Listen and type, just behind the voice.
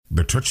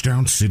The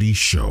Touchdown City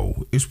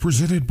Show is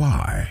presented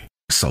by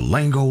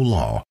Salango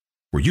Law,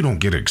 where you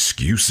don't get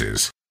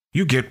excuses,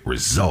 you get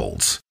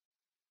results.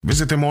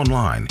 Visit them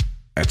online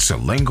at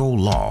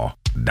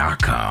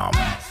salangolaw.com.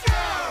 Let's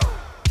go,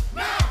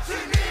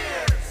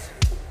 Mountaineers!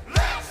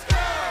 Let's go,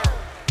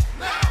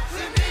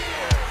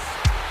 Mountaineers!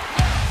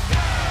 Let's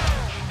go,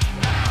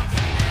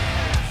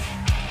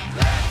 Mountaineers!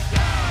 Let's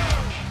go,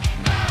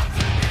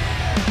 Mountaineers!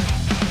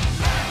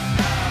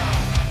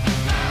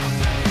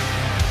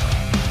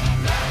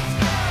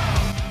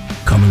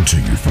 Coming to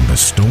you from the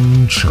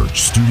Stone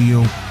Church Studio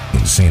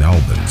in St.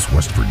 Albans,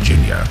 West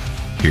Virginia.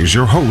 Here's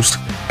your host,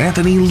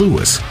 Anthony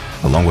Lewis,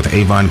 along with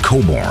Avon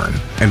Coburn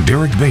and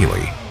Derek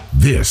Bailey.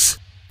 This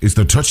is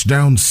the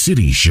Touchdown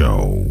City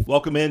Show.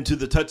 Welcome into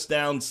the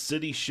Touchdown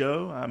City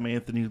Show. I'm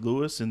Anthony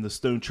Lewis in the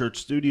Stone Church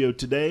Studio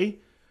today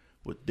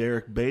with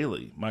Derek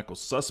Bailey, Michael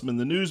Sussman,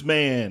 the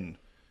newsman,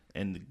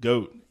 and the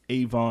GOAT,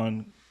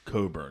 Avon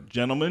Coburn.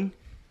 Gentlemen,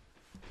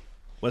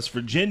 West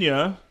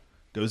Virginia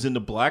goes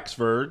into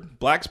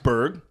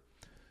Blacksburg,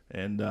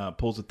 and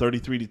pulls a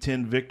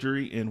 33-10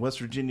 victory in West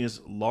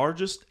Virginia's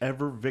largest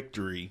ever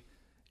victory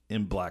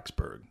in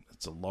Blacksburg.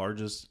 It's the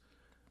largest.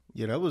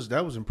 Yeah, that was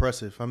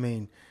impressive. I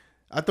mean,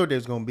 I thought they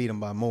was going to beat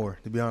them by more,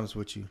 to be honest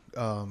with you.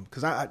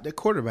 Because the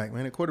quarterback,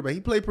 he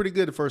played pretty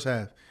good the first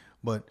half.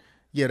 But,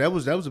 yeah, that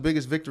was the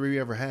biggest victory we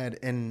ever had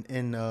in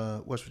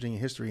West Virginia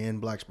history in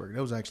Blacksburg.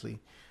 It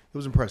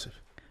was impressive.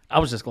 I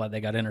was just glad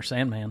they got Enter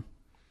Sandman.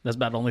 That's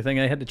about the only thing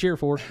they had to cheer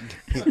for.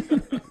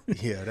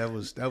 Yeah, that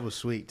was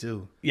sweet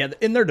too. Yeah,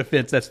 in their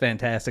defense, that's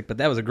fantastic. But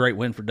that was a great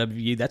win for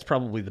WVU. That's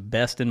probably the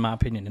best, in my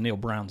opinion, in Neil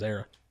Brown's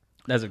era.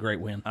 That's a great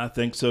win. I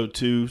think so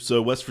too.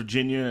 So West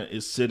Virginia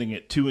is sitting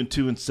at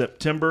 2-2 in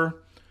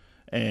September,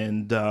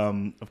 and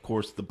of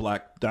course the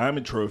Black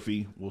Diamond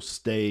Trophy will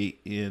stay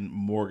in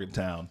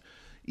Morgantown.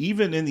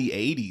 Even in the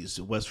 80s,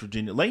 West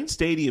Virginia, Lane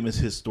Stadium is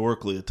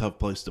historically a tough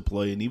place to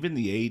play, and even in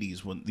the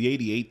 80s, when the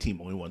 88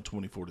 team only won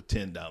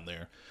 24-10 down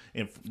there,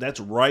 and that's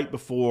right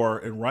before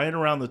and right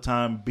around the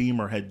time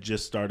Beamer had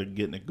just started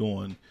getting it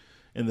going,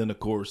 and then of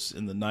course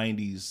in the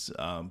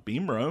 90s,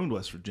 Beamer owned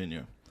West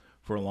Virginia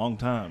for a long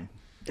time.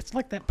 It's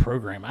like that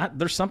program.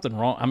 There's something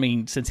wrong. I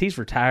mean, since he's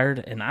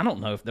retired, and I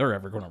don't know if they're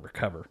ever going to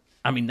recover.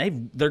 I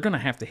mean, they're going to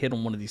have to hit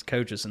on one of these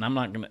coaches, and I'm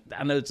not going to.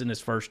 I know it's in his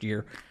first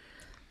year.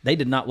 They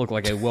did not look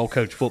like a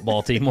well-coached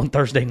football team on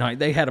Thursday night.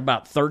 They had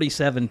about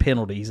 37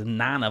 penalties, and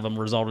 9 of them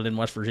resulted in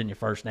West Virginia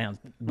first downs.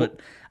 But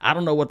I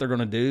don't know what they're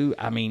going to do.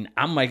 I mean,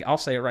 I'll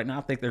say it right now.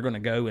 I think they're going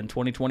to go in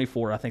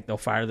 2024. I think they'll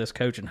fire this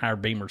coach and hire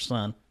Beamer's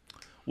son.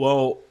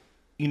 Well,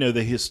 you know,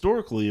 they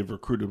historically have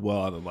recruited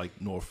well out of like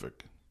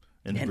Norfolk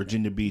and the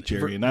Virginia Beach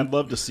area, and I'd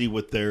love to see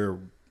what their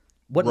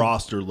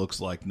roster looks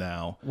like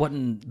now.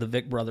 Wasn't the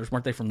Vick brothers?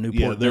 Weren't they from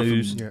Newport they're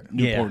News? From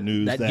Newport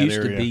News.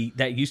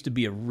 That used to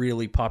be a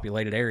really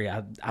populated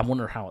area. I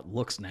wonder how it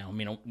looks now. I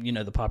mean, you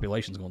know, the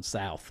population's going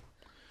south.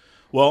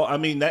 Well, I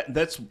mean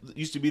that's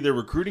used to be their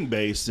recruiting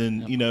base,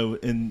 and you know,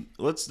 and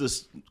let's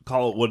just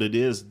call it what it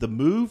is. The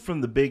move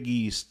from the Big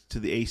East to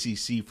the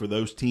ACC for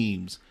those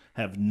teams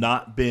have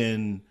not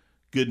been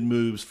good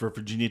moves for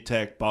Virginia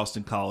Tech,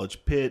 Boston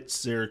College, Pitt,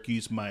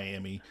 Syracuse,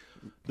 Miami.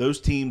 Those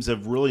teams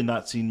have really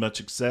not seen much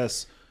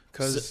success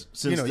because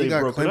since you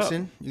got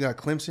Clemson. You got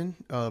Clemson,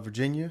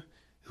 Virginia,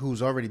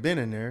 who's already been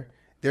in there.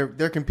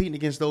 They're competing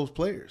against those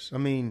players. I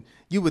mean,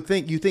 you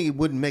think it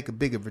wouldn't make a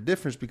big of a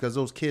difference because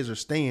those kids are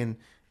staying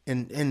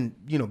in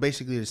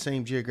basically the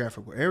same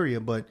geographical area,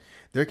 but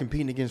they're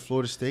competing against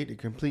Florida State. They're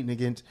competing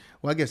against.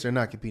 Well, I guess they're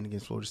not competing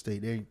against Florida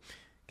State.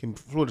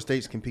 Florida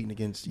State's competing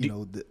against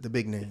the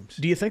big names.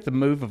 Do you think the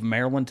move of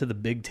Maryland to the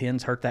Big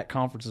Ten's hurt that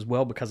conference as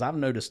well? Because I've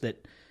noticed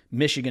that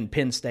Michigan,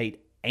 Penn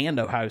State, and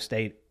Ohio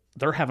State,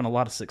 they're having a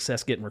lot of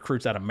success getting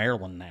recruits out of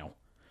Maryland now,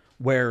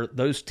 where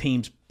those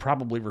teams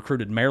probably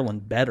recruited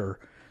Maryland better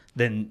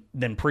than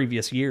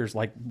previous years.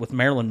 Like with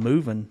Maryland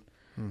moving,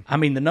 I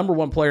mean, the number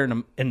one player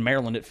in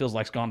Maryland, it feels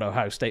like, has gone to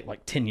Ohio State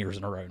like 10 years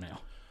in a row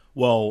now.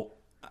 Well,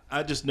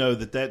 I just know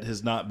that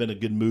has not been a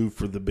good move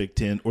for the Big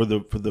Ten or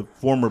for the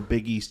former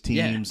Big East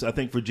teams. Yeah. I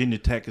think Virginia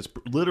Tech has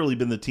literally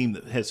been the team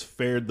that has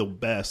fared the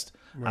best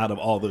out of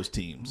all those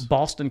teams.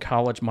 Boston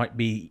College might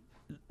be.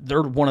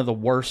 They're one of the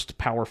worst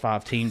Power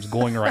 5 teams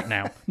going right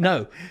now.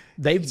 No,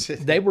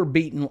 they were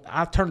beaten.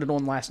 I turned it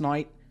on last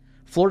night.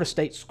 Florida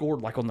State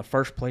scored like on the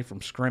first play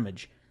from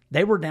scrimmage.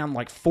 They were down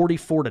like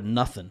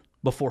 44-0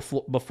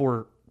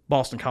 before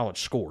Boston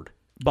College scored.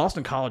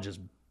 Boston College is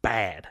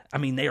bad. I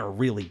mean, they are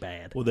really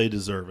bad. Well, they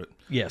deserve it.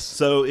 Yes.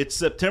 So it's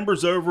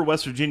September's over.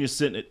 West Virginia's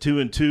sitting at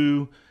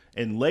 2-2.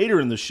 And later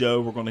in the show,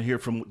 we're going to hear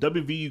from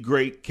WVU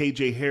great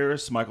KJ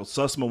Harris. Michael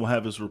Sussman will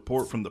have his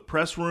report from the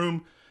press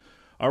room.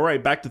 All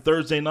right, back to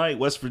Thursday night.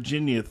 West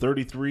Virginia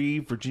 33,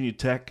 Virginia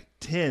Tech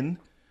 10.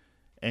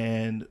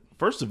 And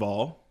first of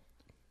all,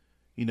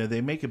 you know,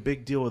 they make a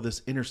big deal of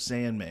this Enter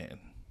Sandman.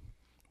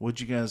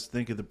 What'd you guys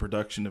think of the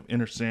production of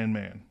Enter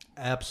Sandman?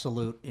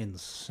 Absolute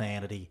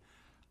insanity.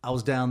 I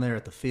was down there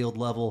at the field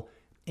level,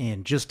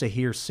 and just to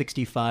hear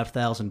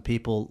 65,000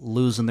 people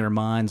losing their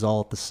minds all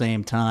at the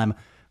same time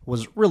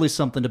was really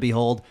something to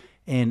behold.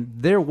 And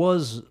there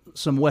was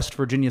some West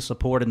Virginia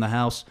support in the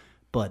house,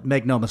 but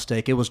make no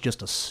mistake, it was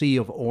just a sea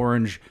of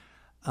orange.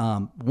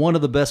 One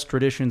of the best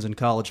traditions in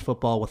college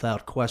football,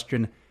 without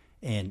question,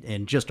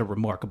 and just a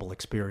remarkable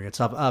experience.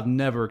 I've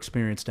never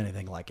experienced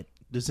anything like it.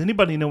 Does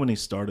anybody know when they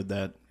started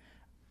that?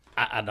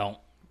 I don't.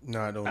 No,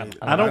 I don't. Either.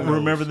 I don't know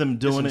remember them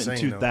doing it's it in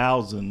insane, though.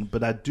 2000,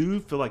 but I do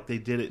feel like they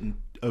did it in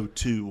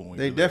 02. When we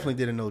They were there. definitely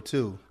didn't know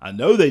too. I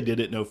know they did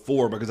it in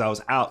 04 because I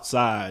was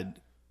outside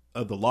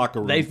of the locker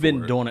room. They've been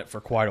for it. doing it for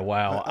quite a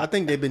while. I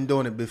think they've been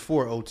doing it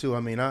before 02.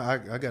 I mean,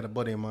 I got a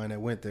buddy of mine that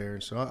went there,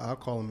 so I'll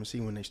call him and see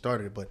when they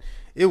started it. But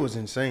it was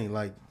insane.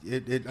 Like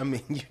it I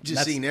mean, you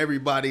just seen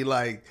everybody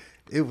like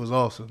it was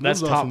awesome. It That's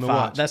was top awesome to five.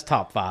 watch. That's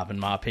top five in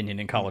my opinion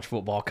in college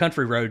football.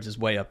 Country Roads is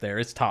way up there.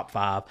 It's top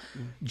five.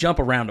 Jump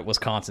around at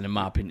Wisconsin, in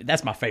my opinion,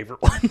 that's my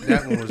favorite one.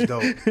 That one was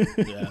dope.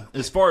 Yeah.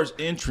 As far as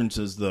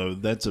entrances, though,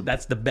 that's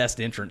That's the best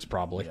entrance,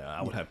 probably. yeah,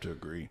 I would have to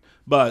agree.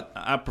 But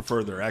I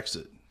prefer their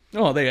exit.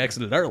 Oh, they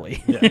exited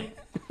early Yeah.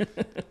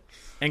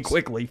 and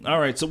quickly. All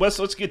right, so Wes,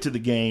 let's get to the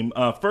game.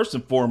 First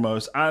and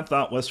foremost, I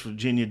thought West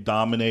Virginia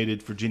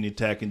dominated Virginia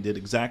Tech and did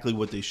exactly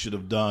what they should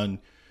have done,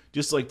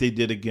 just like they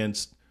did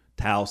against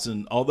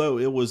Towson. Although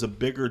it was a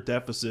bigger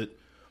deficit,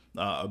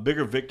 a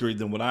bigger victory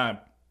than what I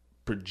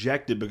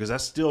projected, because I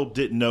still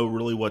didn't know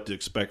really what to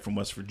expect from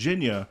West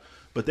Virginia.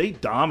 But they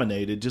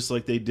dominated just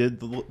like they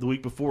did the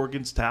week before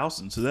against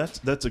Towson. So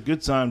that's a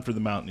good sign for the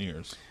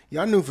Mountaineers.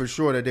 Yeah, I knew for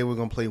sure that they were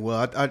going to play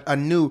well. I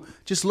knew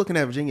just looking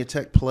at Virginia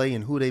Tech play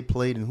and who they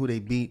played and who they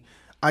beat.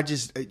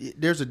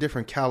 There's a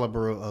different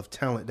caliber of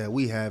talent that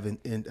we have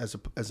in as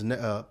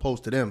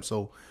opposed to them.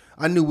 So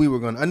I knew it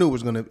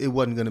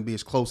wasn't going to be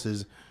as close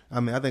as. I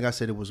mean, I think I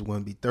said it was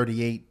going to be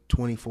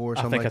 38-24 or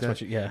something think like that's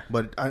that. yeah.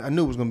 But I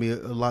knew it was going to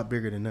be a lot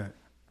bigger than that.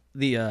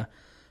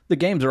 The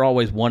games are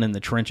always won in the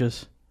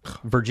trenches.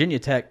 Virginia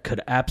Tech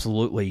could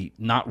absolutely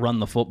not run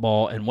the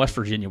football, and West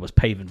Virginia was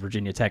paving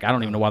Virginia Tech. I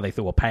don't even know why they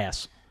threw a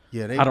pass.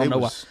 Yeah, I don't know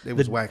why. They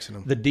was waxing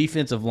them. The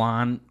defensive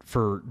line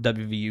for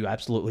WVU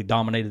absolutely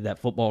dominated that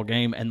football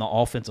game, and the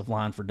offensive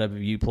line for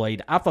WVU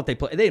played. I thought they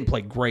didn't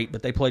play great,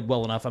 but they played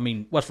well enough. I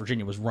mean, West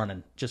Virginia was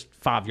running just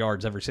 5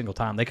 yards every single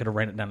time. They could have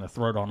ran it down their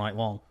throat all night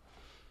long.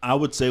 I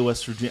would say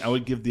West Virginia. I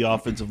would give the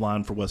offensive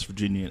line for West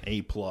Virginia an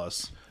A+.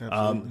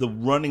 The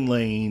running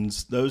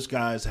lanes, those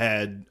guys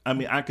had. I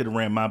mean, I could have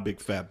ran my big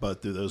fat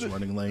butt through those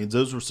running lanes.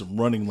 Those were some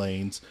running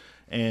lanes,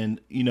 and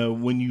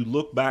when you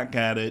look back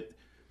at it,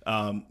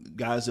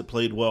 guys that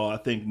played well. I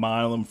think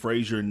Milam,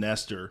 Frazier, and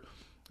Nestor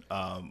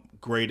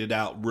graded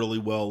out really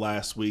well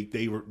last week.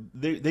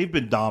 They've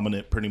been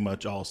dominant pretty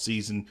much all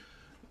season.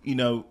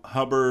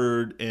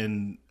 Hubbard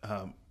and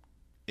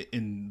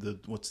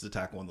what's the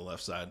tackle on the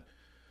left side?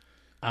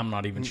 I'm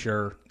not even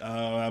sure.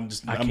 I'm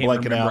can't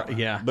blanking remember. out.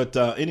 Yeah. But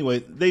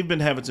anyway, they've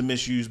been having some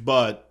issues,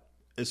 but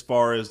as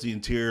far as the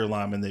interior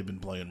linemen, they've been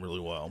playing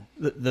really well.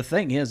 The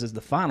thing is the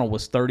final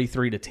was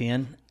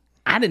 33-10.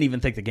 I didn't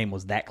even think the game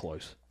was that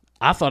close.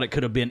 I thought it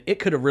could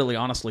have really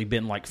honestly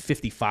been like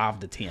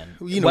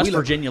 55-10. West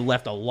Virginia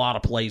left a lot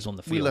of plays on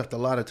the field. We left a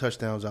lot of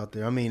touchdowns out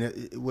there. I mean,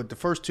 with the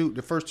first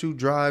two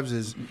drives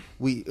is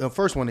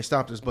first one they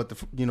stopped us, but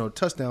the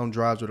touchdown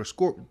drives or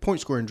the point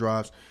scoring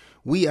drives,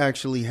 we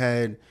actually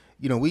had.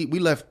 We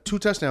left two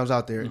touchdowns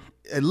out there,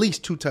 at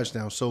least two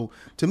touchdowns. So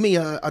to me,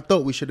 I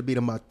thought we should have beat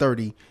them by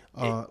 30.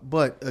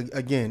 But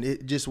again,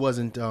 it just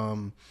wasn't.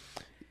 Again,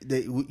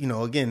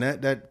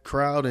 that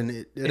crowd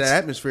and that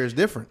atmosphere is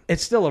different.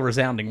 It's still a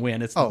resounding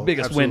win. It's the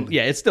biggest win. absolutely.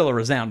 Yeah, it's still a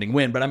resounding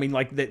win. But I mean,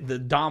 like the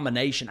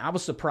domination, I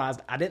was surprised.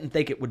 I didn't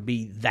think it would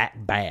be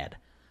that bad.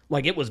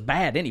 Like, it was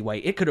bad anyway.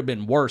 It could have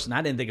been worse, and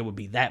I didn't think it would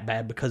be that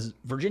bad because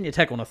Virginia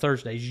Tech on a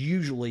Thursday is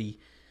usually.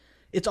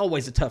 It's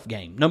always a tough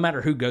game. No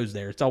matter who goes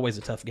there, it's always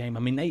a tough game. I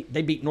mean,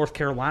 they beat North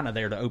Carolina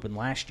there to open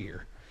last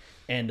year.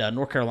 And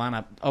North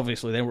Carolina,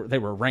 obviously, they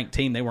were a ranked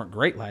team. They weren't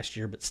great last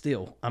year, but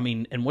still. I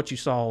mean, and what you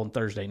saw on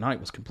Thursday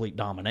night was complete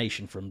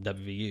domination from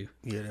WVU.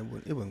 Yeah,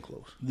 it wasn't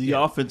close. The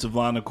offensive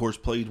line, of course,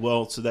 played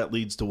well, so that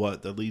leads to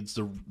what? That leads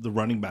to the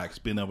running backs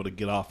being able to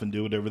get off and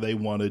do whatever they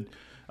wanted.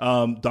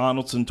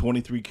 Donaldson,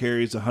 23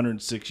 carries,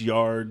 106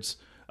 yards.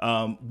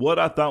 What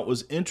I thought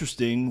was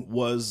interesting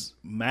was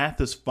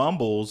Mathis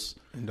fumbles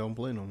And don't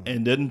play no more.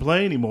 and didn't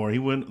play anymore. He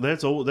went.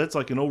 That's old. That's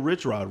like an old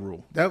Rich Rod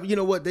rule. That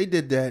what they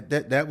did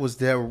that was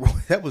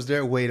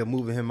their way to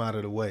moving him out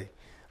of the way.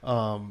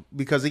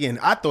 Because again,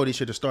 I thought he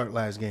should have started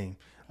last game.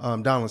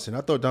 Donaldson.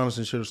 I thought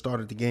Donaldson should have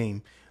started the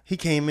game. He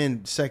came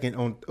in second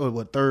on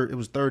third. It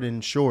was third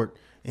and short,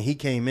 and he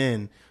came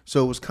in.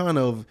 So it was kind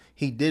of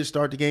he did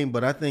start the game,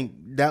 but I think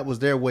that was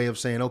their way of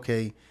saying,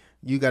 okay,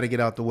 you got to get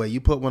out the way. You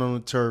put one on the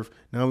turf.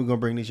 Now we're gonna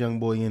bring this young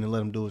boy in and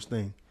let him do his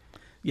thing.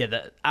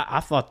 Yeah, I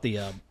thought the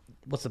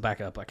what's the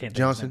backup? I can't think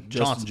Johnson? of his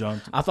name. Justin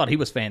Johnson. I thought he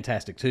was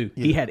fantastic too.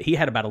 Yeah. He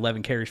had about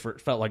 11 carries for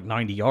it felt like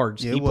 90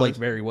 yards. Yeah, He it played was.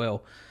 very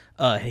well.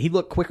 He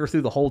looked quicker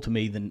through the hole to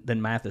me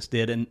than Mathis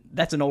did, and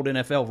that's an old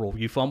NFL rule.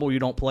 You fumble, you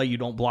don't play. You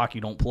don't block,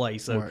 you don't play.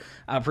 So Right.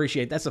 I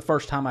appreciate that's the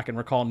first time I can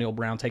recall Neil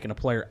Brown taking a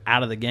player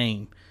out of the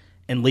game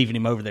and leaving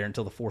him over there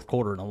until the fourth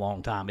quarter in a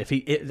long time.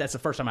 That's the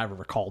first time I ever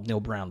recalled Neil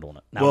Brown doing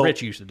it. Now Well,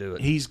 Rich used to do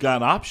it. He's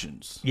got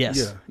options. Yes,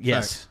 Yeah,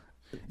 yes. facts.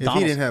 If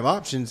Donaldson- he didn't have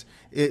options,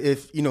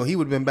 if he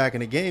would have been back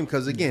in the game.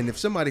 Because again, if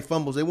somebody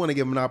fumbles, they want to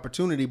give him an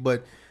opportunity.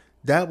 But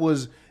that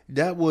was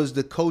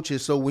the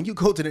coaches. So when you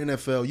go to the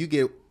NFL, you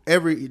get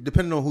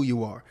depending on who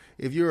you are.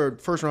 If you're a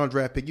first round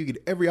draft pick, you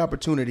get every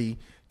opportunity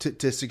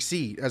to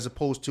succeed, as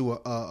opposed to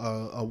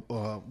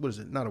what is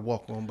it? Not a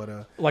walk on,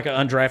 but like an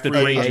undrafted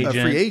a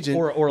free agent,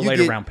 or a You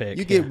later get- round pick.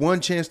 You get one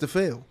chance to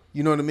fail.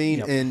 You know what I mean?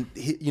 Yep. And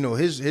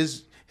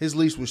his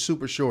leash was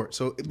super short.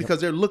 So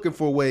because they're looking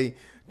for a way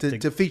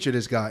to feature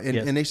this guy, and,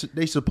 Yes. and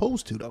they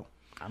supposed to though.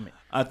 I mean,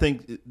 I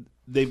think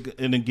they've,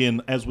 and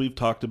again, as we've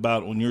talked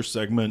about on your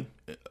segment,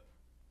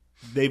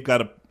 they've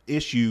got a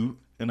issue,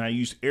 and I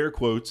use air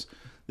quotes.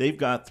 They've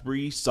got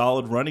 3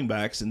 solid running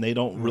backs, and they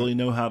don't really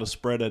know how to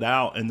spread it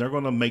out, and they're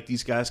going to make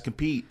these guys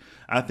compete.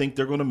 I think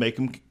they're going to make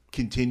them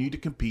continue to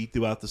compete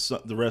throughout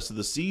the rest of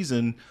the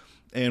season.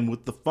 And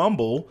with the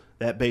fumble,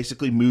 that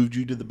basically moved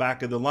you to the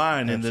back of the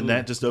line, and then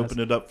that just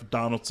opened it up for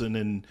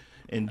Donaldson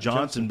and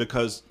Johnson.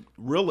 Because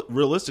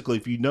realistically,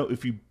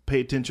 if you pay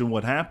attention to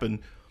what happened,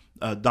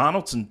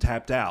 Donaldson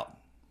tapped out.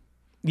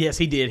 yes,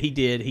 he did.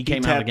 He came out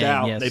of tapped the game.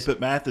 out. Yes. They put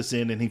Mathis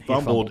in, and he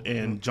fumbled,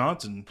 and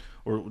Johnson,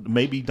 or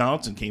maybe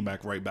Donaldson, came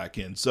right back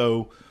in.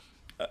 So,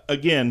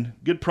 again,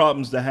 good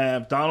problems to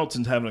have.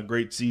 Donaldson's having a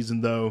great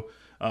season, though.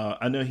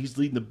 I know he's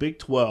leading the Big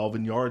 12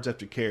 in yards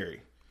after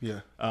carry.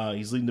 Yeah,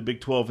 He's leading the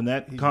Big 12 in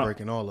that. he's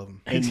breaking all of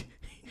them. And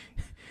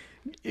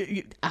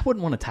I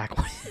wouldn't want to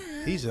tackle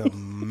him. He's a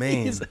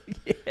man. Yes.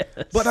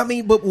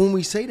 But when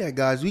we say that,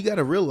 guys, we got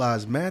to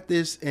realize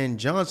Mathis and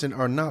Johnson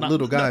are not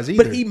little guys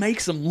either. But he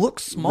makes them look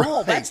small.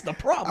 Right. That's the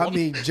problem. I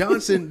mean,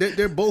 Johnson,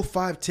 they're both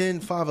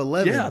 5'10",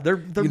 5'11". Yeah, they're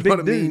you big know what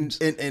I mean? dudes.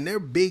 And they're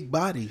big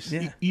bodies.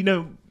 Yeah.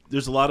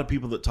 there's a lot of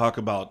people that talk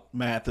about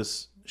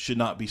Mathis should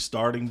not be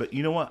starting, but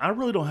you know what? I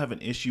really don't have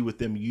an issue with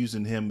them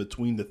using him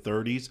between the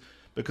 30s,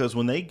 because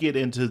when they get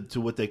into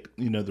what they,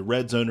 the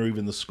red zone or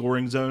even the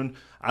scoring zone,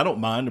 I don't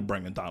mind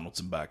bringing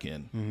Donaldson back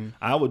in. Mm-hmm.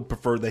 I would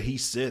prefer that he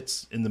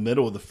sits in the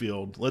middle of the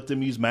field. Let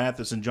them use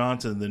Mathis and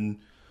Johnson. Then,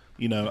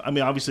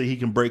 obviously he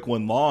can break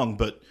one long,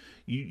 but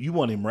you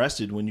want him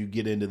rested when you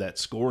get into that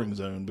scoring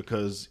zone,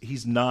 because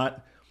he's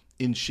not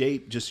in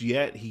shape just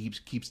yet. He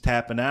keeps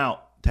tapping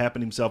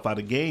himself out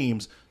of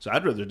games. So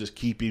I'd rather just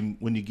keep him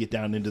when you get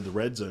down into the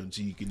red zone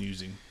so you can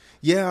use him.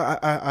 Yeah,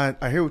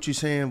 I hear what you're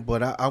saying,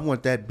 but I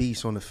want that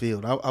beast on the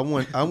field. I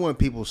want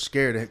people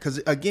scared of it, because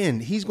again,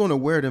 he's going to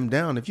wear them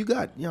down. If you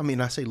got,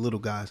 I say little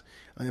guys.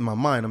 In my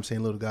mind, I'm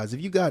saying little guys. If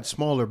you got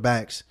smaller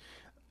backs,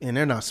 and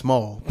they're not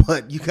small,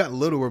 but you got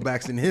littler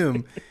backs than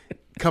him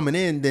coming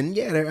in, then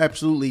yeah, they're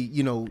absolutely,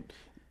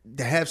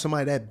 to have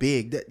somebody that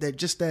big,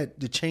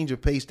 the change of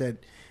pace that,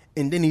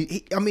 and then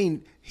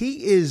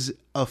he is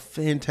a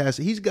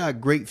fantastic. He's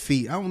got great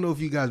feet. I don't know if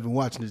you guys been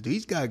watching this dude.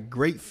 He's got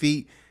great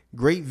feet,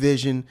 great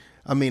vision.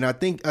 I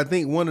think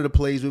one of the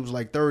plays, it was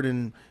like third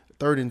and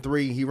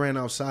 3. He ran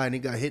outside and he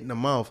got hit in the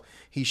mouth.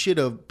 He should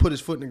have put his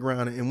foot in the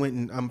ground and went.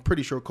 And I'm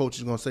pretty sure coach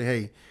is going to say,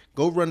 "Hey,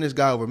 go run this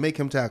guy over, make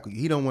him tackle you."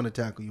 He don't want to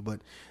tackle you,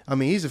 but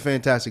he's a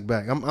fantastic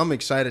back. I'm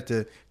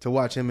excited to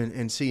watch him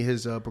and see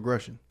his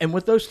progression. And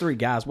with those 3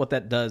 guys, what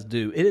that does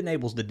do, it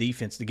enables the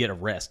defense to get a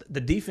rest. The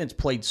defense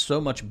played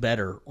so much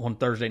better on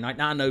Thursday night.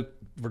 Now, I know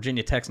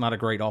Virginia Tech's not a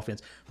great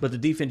offense, but the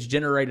defense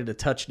generated a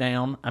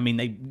touchdown.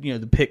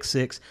 The pick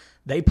 6.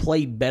 They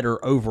played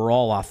better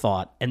overall, I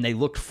thought, and they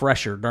looked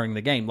fresher during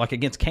the game. Like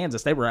against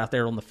Kansas, they were out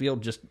there on the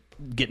field just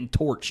getting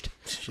torched.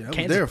 That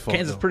was their fault,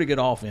 Kansas though. pretty good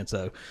offense,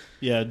 though.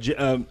 Yeah.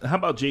 How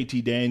about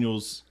JT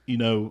Daniels?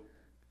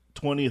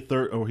 20 of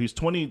 30, or he's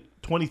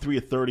 23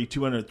 of 30,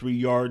 203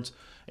 yards.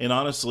 And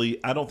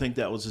honestly, I don't think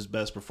that was his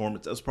best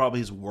performance. That was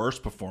probably his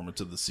worst performance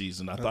of the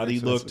season. I thought he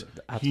think so. looked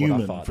That's what I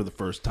human thought. for the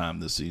first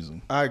time this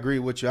season. I agree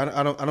with you.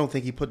 I don't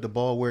think he put the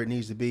ball where it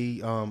needs to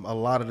be a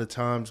lot of the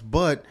times,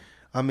 but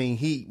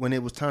when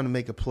it was time to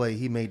make a play,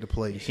 he made the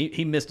plays.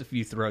 He missed a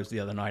few throws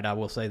the other night. I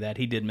will say that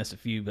he did miss a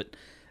few, but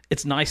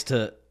it's nice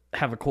to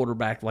have a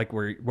quarterback like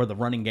where the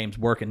running game's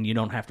working. You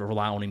don't have to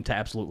rely on him to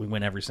absolutely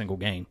win every single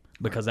game,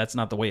 because that's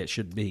not the way it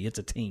should be. It's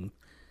a team.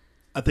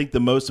 I think the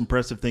most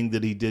impressive thing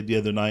that he did the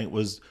other night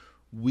was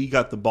we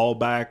got the ball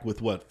back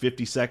with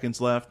 50 seconds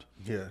left.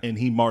 Yeah. And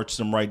he marched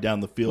them right down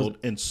the field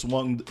and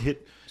swung,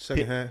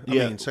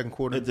 second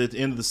quarter. At the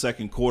end of the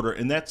second quarter.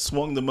 And that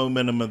swung the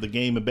momentum of the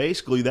game. And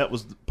basically that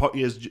was,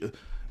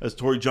 as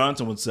Torrey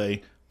Johnson would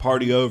say,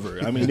 party over.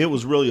 It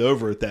was really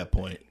over at that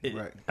point.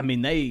 Right.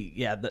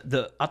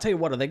 I'll tell you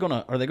what, are they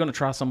gonna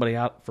try somebody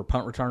out for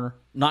punt returner?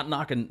 Not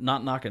knocking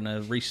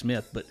Reese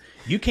Smith, but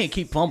you can't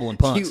keep fumbling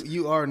punts.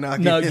 You are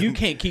knocking No, him. you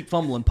can't keep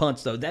fumbling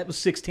punts though. That was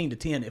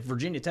 16-10. If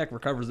Virginia Tech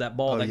recovers that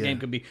ball, that yeah. game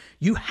could be.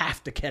 You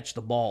have to catch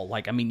the ball.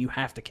 You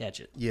have to catch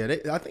it. Yeah,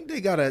 I think they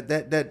got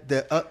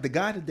the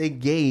guy that they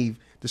gave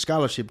the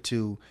scholarship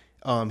to.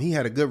 He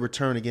had a good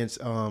return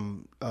against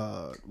who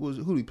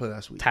did we play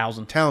last week?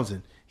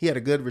 Townsend. He had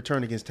a good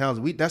return against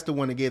Townsend. That's the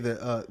one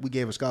that we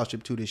gave a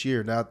scholarship to this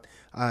year. Now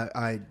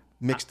I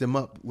mixed them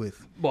up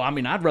with. Well, I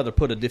mean, I'd rather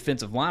put a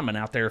defensive lineman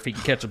out there if he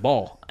can catch a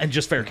ball and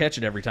just fair catch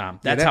it every time.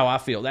 That's how I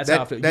feel. That's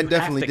how I feel. That You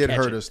definitely have to did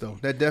catch hurt it. us, though.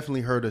 That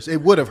definitely hurt us.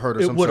 It would have hurt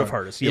us. It would have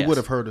hurt us, It yes. would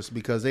have hurt us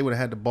because they would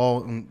have had the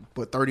ball on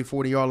 30,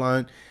 40-yard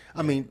line.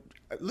 I mean,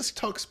 let's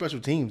talk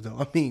special teams, though.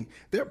 I mean,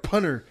 their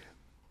punter,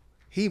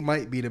 he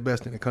might be the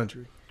best in the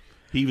country.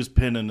 He was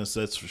pinning us,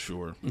 that's for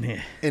sure.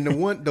 Yeah. And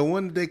the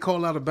one they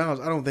called out of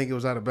bounds, I don't think it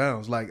was out of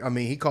bounds. Like, I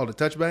mean, he called a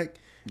touchback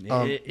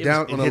It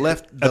down was- on the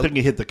left. I think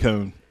he hit the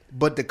cone.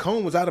 But the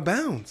cone was out of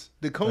bounds.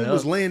 The cone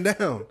was laying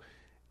down.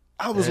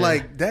 I was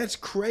like, that's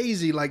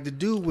crazy. Like, the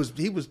dude was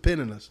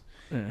pinning us.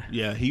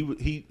 Yeah,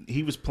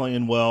 he was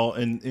playing well,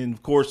 and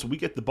of course we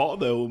get the ball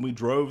though, and we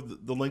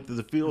drove the length of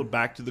the field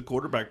back to the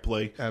quarterback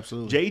play.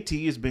 Absolutely.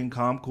 JT has been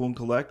calm, cool, and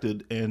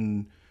collected,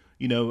 and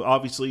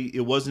obviously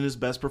it wasn't his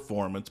best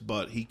performance,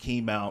 but he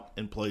came out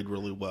and played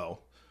really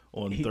well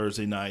on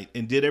Thursday night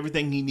and did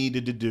everything he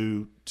needed to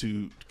do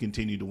to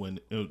continue to win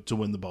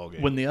the ball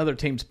game. When the other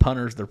team's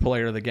punter's their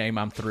player of the game,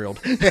 I'm thrilled.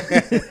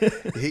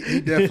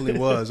 He definitely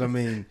was. I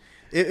mean,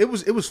 it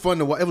was fun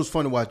to watch. It was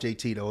fun to watch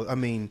JT though. I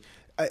mean,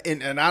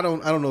 and I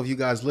don't know if you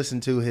guys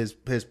listened to his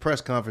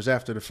press conference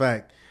after the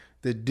fact.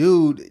 The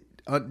dude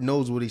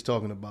knows what he's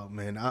talking about,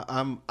 man.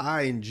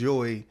 I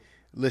enjoy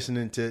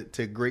listening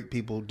to great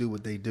people do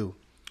what they do.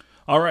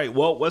 All right,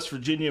 well, West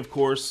Virginia, of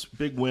course,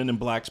 big win in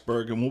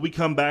Blacksburg. And when we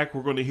come back,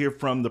 we're going to hear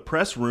from the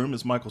press room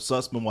as Michael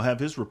Sussman will have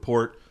his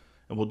report,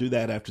 and we'll do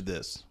that after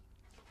this.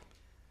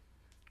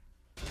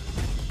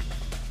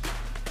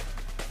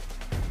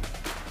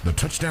 The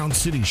Touchdown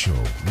City Show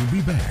will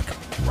be back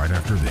right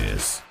after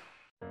this.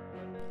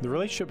 The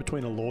relationship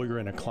between a lawyer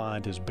and a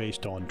client is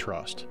based on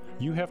trust.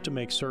 You have to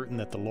make certain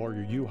that the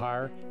lawyer you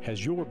hire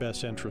has your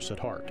best interests at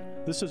heart.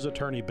 This is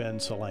attorney Ben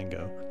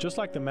Salango. Just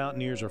like the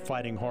Mountaineers are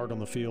fighting hard on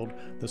the field,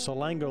 the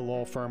Salango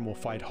Law Firm will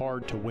fight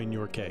hard to win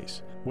your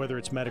case. Whether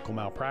it's medical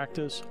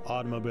malpractice,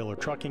 automobile or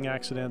trucking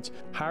accidents,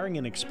 hiring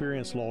an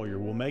experienced lawyer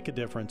will make a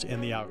difference in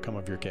the outcome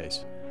of your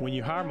case. When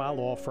you hire my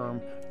law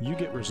firm, you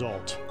get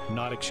results,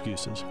 not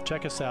excuses.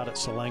 Check us out at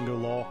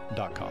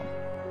salangolaw.com.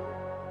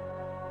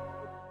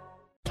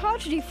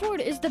 Tragedy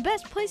Ford is the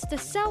best place to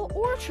sell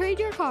or trade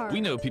your car.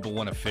 We know people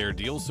want a fair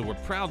deal, so we're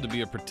proud to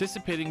be a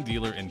participating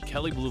dealer in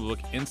Kelley Blue Book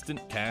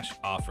Instant Cash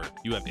Offer.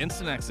 You have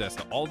instant access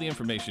to all the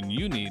information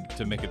you need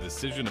to make a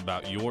decision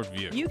about your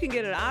vehicle. You can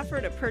get an offer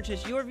to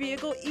purchase your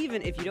vehicle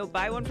even if you don't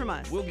buy one from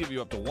us. We'll give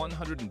you up to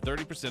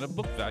 130% of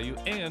book value,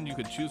 and you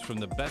could choose from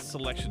the best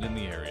selection in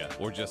the area,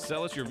 or just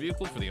sell us your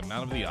vehicle for the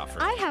amount of the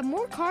offer. I have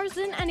more cars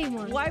than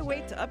anyone. Why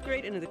wait to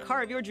upgrade into the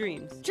car of your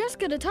dreams? Just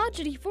go to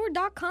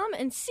TragedyFord.com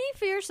and see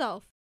for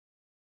yourself.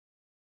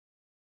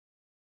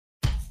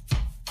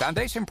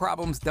 Foundation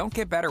problems don't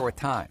get better with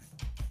time.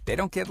 They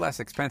don't get less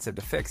expensive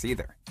to fix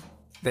either.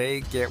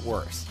 They get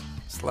worse,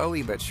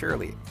 slowly but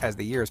surely, as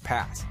the years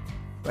pass.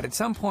 But at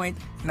some point,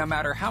 no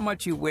matter how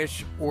much you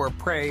wish or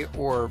pray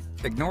or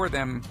ignore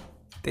them,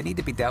 they need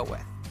to be dealt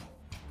with.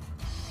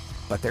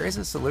 But there is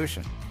a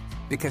solution,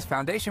 because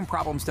foundation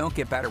problems don't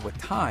get better with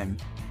time,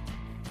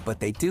 but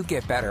they do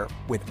get better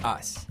with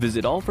us.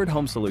 Visit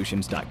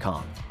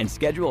AlfredHomeSolutions.com and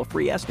schedule a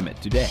free estimate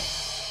today.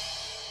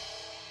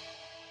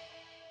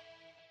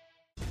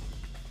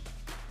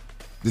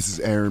 This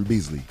is Aaron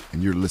Beasley,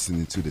 and you're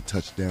listening to the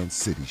Touchdown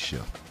City Show.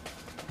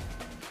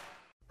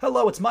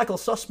 Hello, it's Michael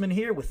Sussman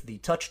here with the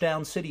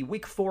Touchdown City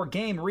Week 4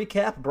 game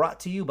recap brought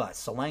to you by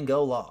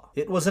Salango Law.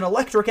 It was an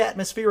electric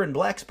atmosphere in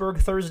Blacksburg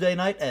Thursday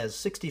night as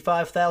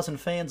 65,000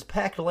 fans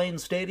packed Lane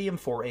Stadium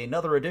for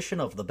another edition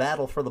of the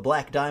Battle for the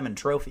Black Diamond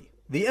Trophy.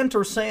 The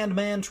Enter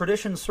Sandman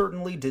tradition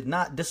certainly did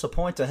not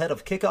disappoint ahead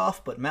of kickoff,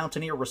 but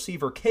Mountaineer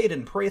receiver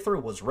Caden Prather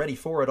was ready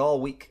for it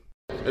all week.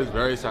 It's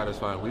very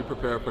satisfying. We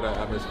prepared for that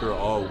atmosphere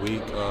all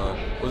week.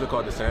 What's it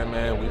called? The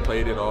Sandman. We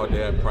played it all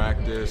day at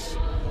practice.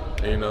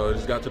 And, it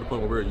just got to the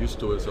point where we were used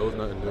to it, so it was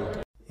nothing new.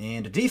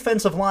 And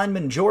defensive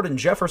lineman Jordan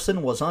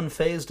Jefferson was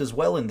unfazed as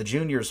well in the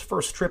junior's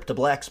first trip to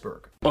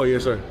Blacksburg. Oh,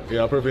 yes, sir.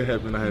 Yeah, I'm perfectly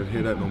happy when I had to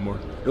hear that no more.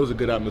 It was a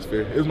good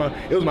atmosphere. It was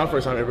my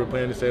first time ever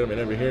playing the stadium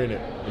and ever hearing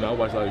it. I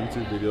watched a lot of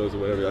YouTube videos or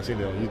whatever. I seen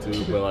it on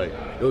YouTube, but,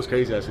 it was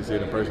crazy to actually see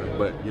it in person.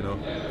 But,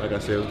 like I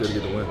said, it was good to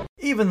get the win.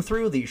 Even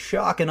through the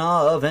shock and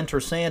awe of Enter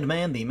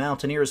Sandman, the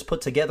Mountaineers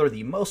put together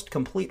the most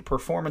complete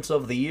performance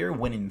of the year,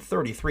 winning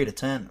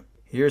 33-10.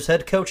 Here's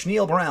head coach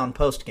Neil Brown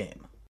postgame.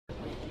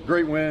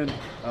 Great win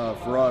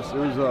for us.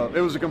 It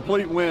was a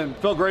complete win.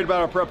 Felt great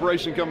about our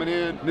preparation coming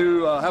in.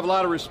 Have a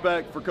lot of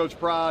respect for Coach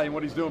Pry and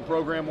what he's doing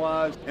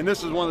program-wise. And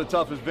this is one of the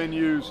toughest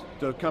venues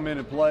to come in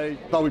and play.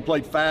 Thought we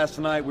played fast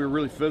tonight. We were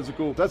really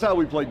physical. That's how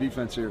we play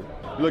defense here.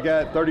 You look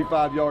at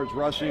 35 yards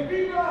rushing.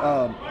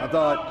 I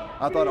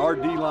thought our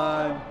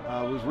D-line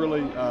was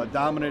really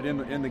dominant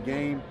in the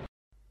game.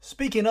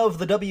 Speaking of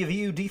the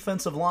WVU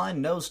defensive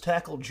line, nose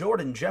tackle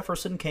Jordan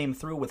Jefferson came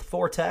through with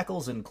 4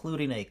 tackles,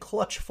 including a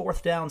clutch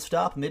 4th down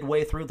stop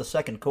midway through the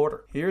second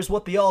quarter. Here's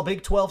what the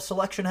All-Big 12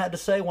 selection had to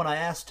say when I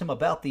asked him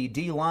about the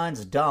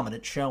D-line's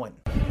dominant showing.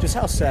 Just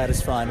how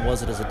satisfying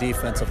was it as a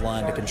defensive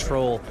line to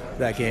control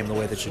that game the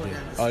way that you did?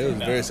 It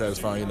was very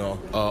satisfying,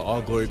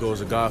 all glory goes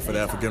to God for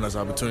that, for giving us the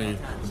opportunity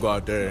to go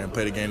out there and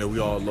play the game that we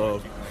all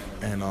love.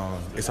 And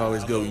it's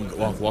always good when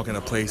you walk in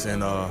a place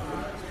and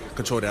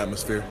control the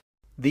atmosphere.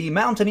 The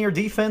Mountaineer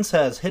defense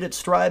has hit its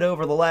stride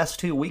over the last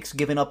 2 weeks,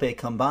 giving up a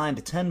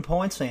combined 10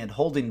 points and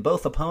holding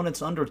both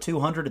opponents under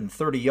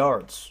 230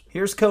 yards.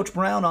 Here's Coach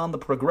Brown on the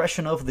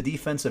progression of the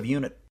defensive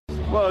unit.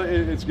 Well,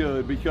 it's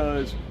good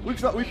because we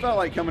felt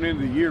like coming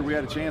into the year we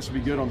had a chance to be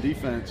good on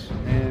defense.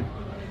 And,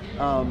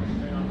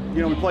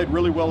 we played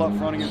really well up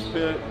front against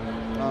Pitt.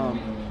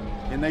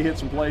 And they hit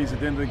some plays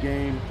at the end of the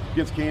game.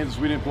 Against Kansas,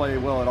 we didn't play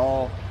well at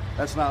all.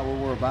 That's not what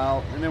we're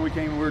about. And then we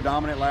were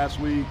dominant last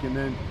week, and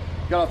then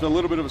got off to a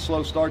little bit of a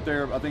slow start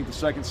there. I think the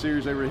second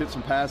series they were hit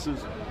some passes.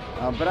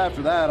 But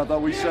after that, I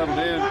thought we settled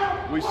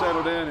in. We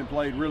settled in and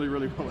played really,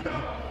 really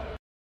well.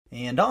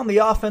 And on the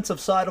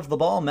offensive side of the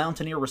ball,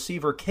 Mountaineer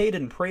receiver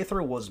Caden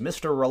Prather was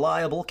Mr.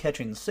 Reliable,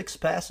 catching 6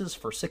 passes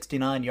for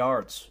 69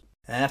 yards.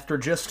 After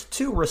just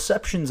 2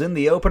 receptions in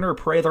the opener,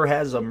 Prather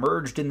has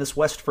emerged in this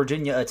West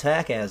Virginia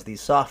attack as the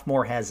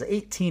sophomore has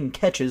 18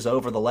 catches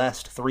over the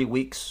last 3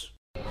 weeks.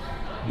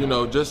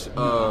 Just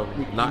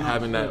not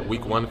having that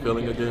week 1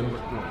 feeling again.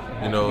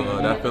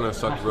 That feeling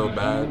sucked real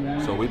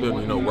bad. So we've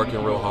been,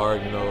 working real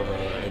hard,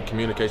 and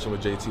communication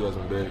with JT has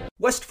been big.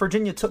 West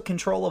Virginia took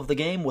control of the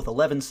game with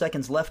 11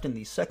 seconds left in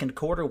the second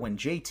quarter when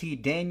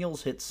JT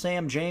Daniels hit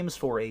Sam James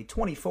for a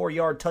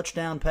 24-yard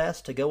touchdown pass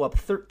to go up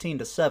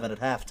 13-7 at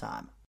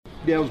halftime.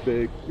 Yeah, it was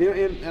big.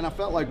 And I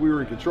felt like we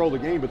were in control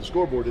of the game, but the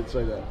scoreboard didn't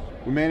say that.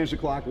 We managed the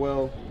clock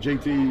well.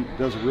 JT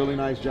does a really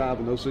nice job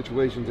in those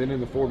situations and in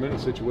the 4-minute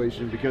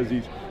situation because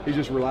he's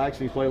just relaxed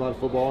and he's played a lot of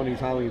football and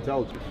he's highly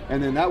intelligent.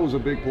 And then that was a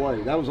big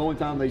play. That was the only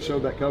time they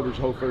showed that coverage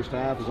the whole first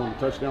half was on the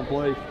touchdown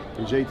play.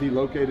 And JT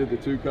located the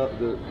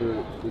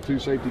two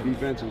safety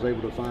defense and was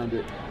able to find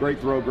it.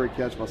 Great throw, great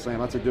catch by Sam.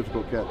 That's a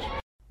difficult catch.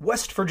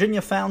 West Virginia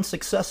found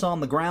success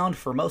on the ground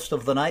for most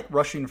of the night,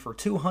 rushing for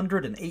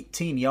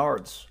 218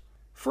 yards.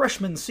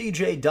 Freshman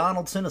C.J.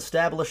 Donaldson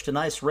established a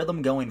nice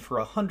rhythm, going for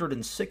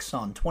 106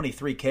 on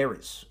 23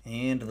 carries.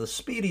 And the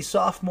speedy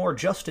sophomore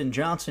Justin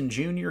Johnson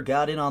Jr.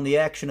 got in on the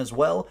action as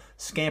well,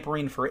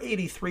 scampering for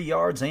 83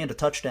 yards and a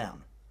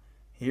touchdown.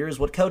 Here's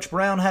what Coach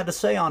Brown had to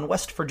say on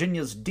West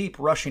Virginia's deep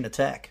rushing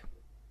attack.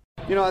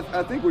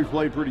 I think we've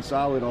played pretty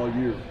solid all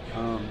year.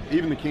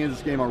 Even the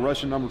Kansas game, our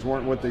rushing numbers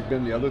weren't what they've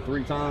been the other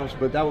 3 times,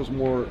 but that was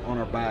more on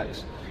our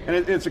backs. And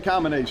it's a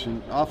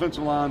combination.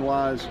 Offensive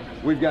line-wise,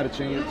 we've got a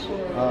chance.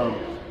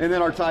 And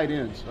then our tight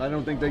ends. I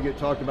don't think they get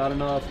talked about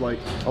enough. Like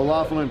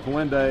Olafale and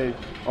Palende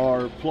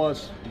are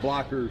plus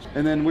blockers.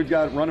 And then we've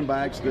got running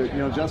backs that,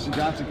 Justin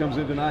Johnson comes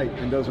in tonight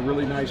and does a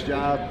really nice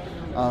job.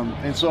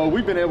 And so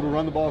we've been able to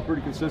run the ball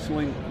pretty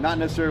consistently. Not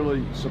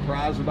necessarily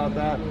surprised about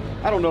that.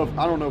 I don't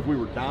know if we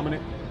were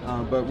dominant,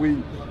 but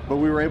we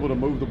were able to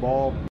move the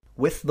ball.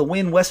 With the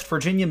win, West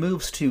Virginia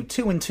moves to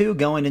 2-2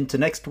 going into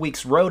next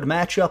week's road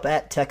matchup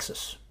at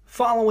Texas.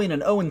 Following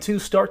an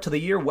 0-2 start to the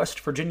year, West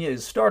Virginia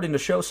is starting to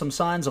show some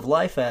signs of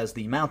life as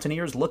the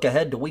Mountaineers look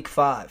ahead to Week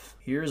 5.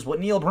 Here's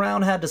what Neil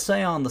Brown had to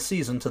say on the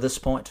season to this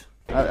point.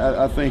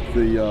 I think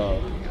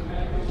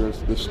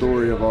the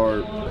story of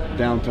our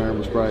downturn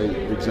was probably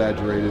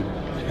exaggerated.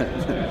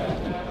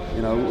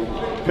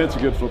 Pitt's a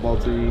good football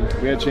team.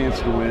 We had a chance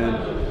to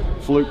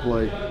win. Fluke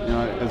play.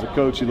 As a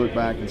coach, you look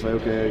back and say,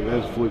 okay, that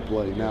was a fluke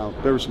play. Now,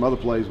 there were some other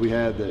plays we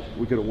had that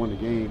we could have won the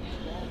game.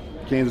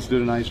 Kansas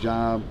did a nice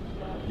job.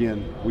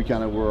 Again, we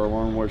kind of were our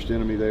own worst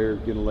enemy there,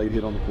 getting a late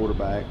hit on the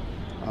quarterback.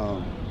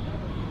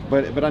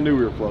 But I knew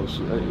we were close.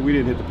 We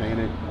didn't hit the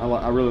panic.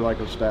 I really like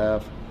our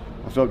staff.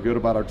 I felt good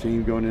about our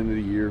team going into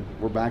the year.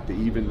 We're back to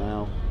even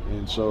now.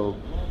 And so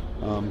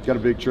got a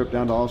big trip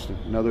down to Austin,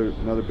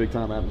 another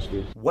big-time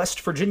atmosphere. West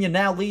Virginia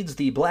now leads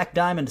the Black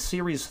Diamond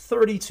Series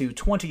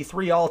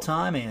 30-23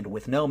 all-time, and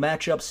with no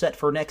matchup set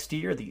for next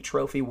year, the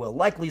trophy will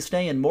likely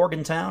stay in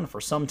Morgantown for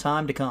some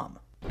time to come.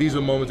 These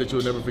are moments that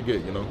you'll never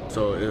forget,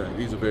 So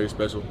these are very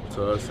special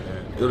to us,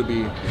 and it'll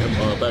be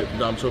Black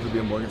Diamond Trophy be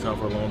in Morgantown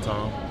for a long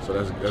time. So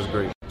that's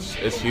great.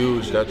 It's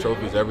huge. That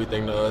trophy is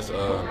everything to us.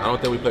 I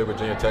don't think we play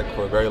Virginia Tech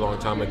for a very long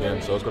time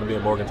again, so it's going to be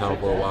in Morgantown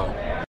for a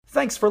while.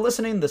 Thanks for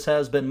listening. This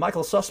has been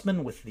Michael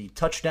Sussman with the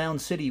Touchdown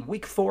City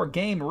Week 4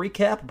 game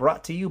recap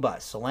brought to you by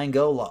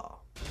Salango Law.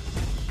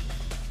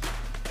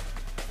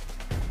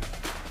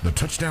 The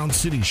Touchdown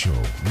City Show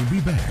will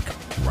be back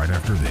right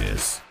after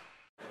this.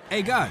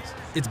 Hey guys,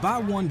 it's buy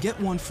one, get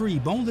one free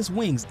boneless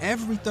wings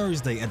every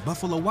Thursday at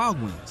Buffalo Wild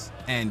Wings.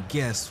 And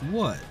guess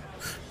what?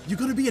 You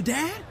gonna be a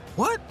dad?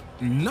 What?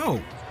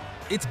 No.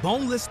 It's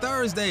Boneless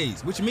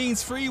Thursdays, which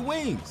means free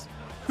wings.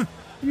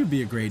 You'd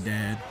be a great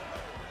dad.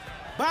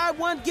 Buy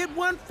one, get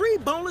one free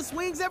boneless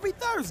wings every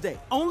Thursday.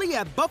 Only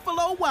at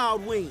Buffalo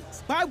Wild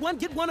Wings. Buy one,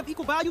 get one of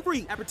equal value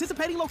free at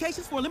participating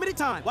locations for a limited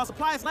time. While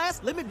supplies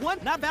last, limit one,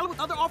 not valid with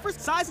other offers.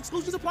 Size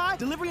exclusions apply.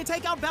 Delivery and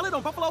takeout valid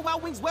on Buffalo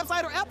Wild Wings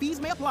website or app. Fees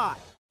may apply.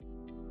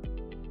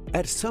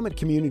 At Summit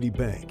Community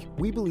Bank,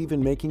 we believe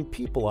in making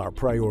people our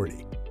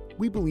priority.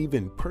 We believe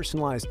in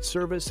personalized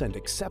service and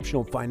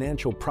exceptional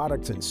financial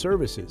products and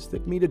services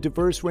that meet a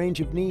diverse range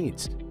of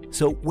needs.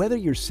 So whether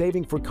you're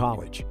saving for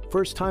college,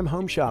 first-time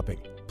home shopping,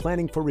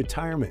 planning for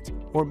retirement,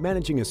 or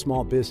managing a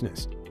small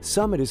business,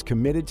 Summit is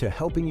committed to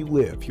helping you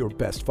live your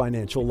best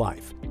financial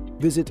life.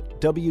 Visit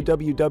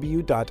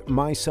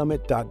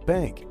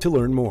www.mysummit.bank to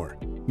learn more.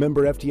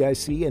 Member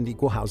FDIC and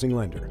Equal Housing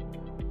Lender.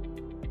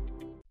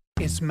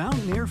 It's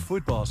Mountaineer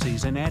football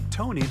season at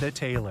Tony the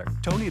Tailor.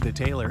 Tony the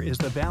Tailor is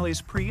the Valley's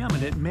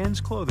preeminent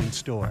men's clothing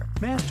store.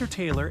 Master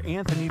tailor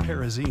Anthony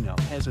Perazino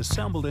has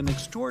assembled an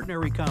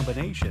extraordinary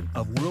combination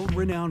of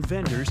world-renowned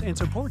vendors and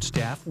support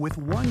staff with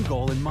one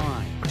goal in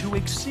mind: to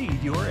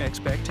exceed your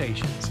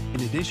expectations.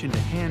 In addition to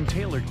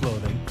hand-tailored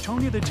clothing,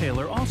 Tony the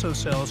Tailor also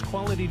sells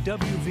quality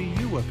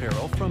WVU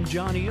apparel from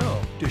Johnny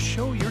O to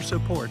show your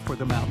support for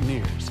the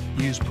Mountaineers.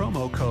 Use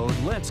promo code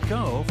Let's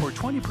Go for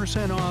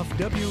 20% off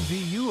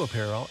WVU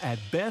apparel at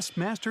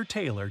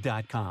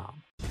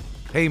bestmastertailor.com.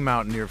 Hey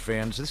Mountaineer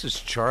fans, this is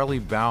Charlie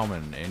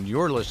Bauman, and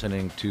you're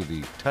listening to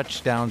the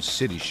Touchdown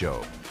City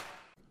Show.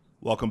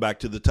 Welcome back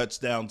to the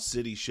Touchdown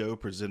City Show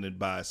presented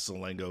by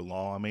Salango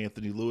Law. I'm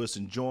Anthony Lewis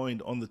and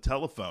joined on the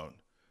telephone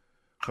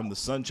from the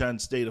Sunshine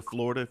State of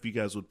Florida. If you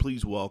guys would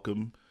please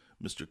welcome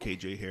Mr.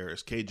 KJ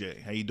Harris.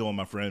 KJ, how you doing,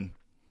 my friend?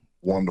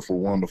 Wonderful,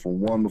 wonderful,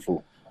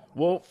 wonderful.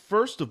 Well,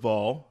 first of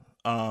all,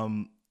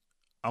 I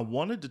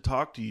wanted to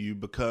talk to you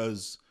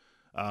because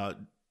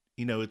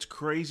it's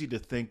crazy to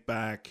think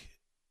back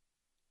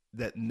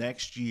that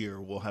next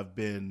year will have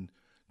been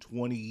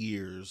 20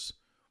 years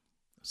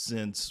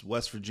since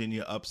West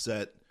Virginia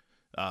upset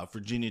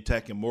Virginia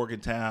Tech and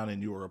Morgantown,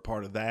 and you were a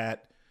part of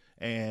that.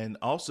 And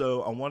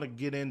also, I want to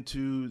get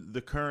into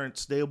the current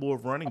stable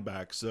of running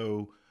backs.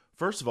 So,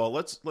 first of all,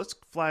 let's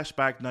flash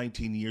back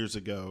 19 years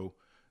ago,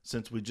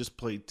 since we just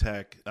played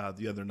Tech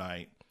the other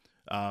night.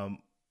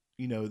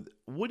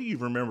 What do you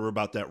remember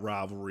about that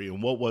rivalry,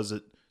 and what was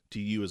it to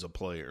you as a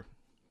player?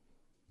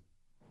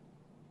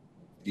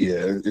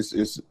 Yeah, it's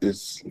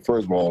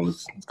first of all,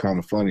 it's kind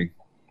of funny,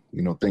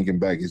 thinking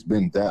back. It's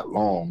been that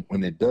long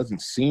when it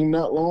doesn't seem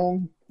that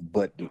long,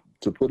 but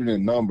to put it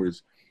in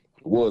numbers,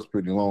 it was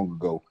pretty long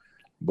ago.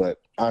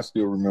 But I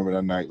still remember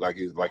that night like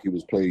it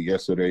was played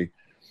yesterday.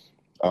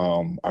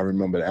 I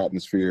remember the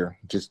atmosphere,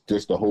 just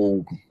the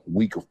whole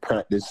week of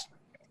practice.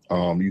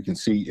 You can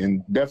see,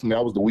 and definitely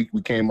that was the week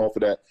we came off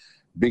of that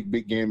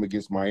big game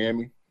against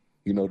Miami,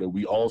 that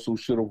we also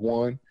should have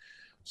won.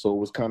 So it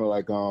was kind of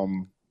like,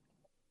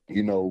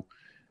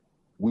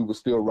 we were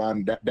still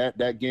riding.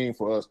 That game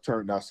for us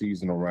turned our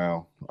season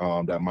around,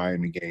 that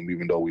Miami game,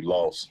 even though we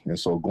lost. And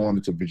so going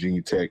into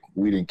Virginia Tech,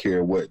 we didn't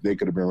care what. They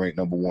could have been ranked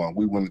number one.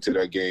 We went into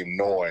that game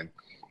knowing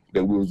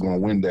that we was going to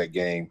win that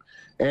game.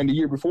 And the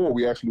year before,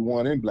 we actually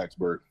won in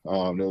Blacksburg.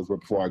 That was right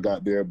before I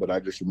got there, but I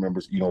just remember,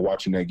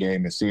 watching that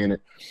game and seeing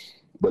it.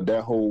 But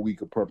that whole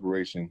week of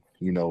preparation,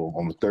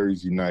 on a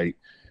Thursday night,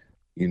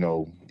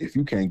 if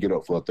you can't get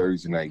up for a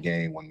Thursday night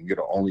game when you're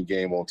the only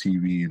game on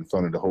TV in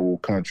front of the whole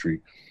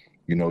country,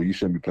 you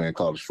shouldn't be playing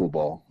college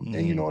football. Mm-hmm.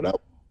 And, that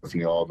was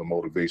definitely all the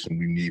motivation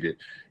we needed,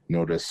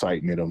 the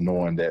excitement of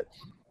knowing that,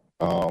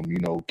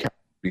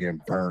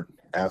 being burnt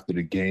after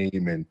the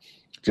game and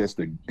just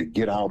to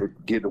get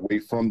away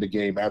from the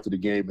game after the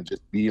game and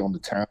just be on the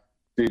town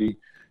city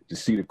to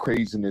see the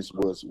craziness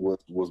was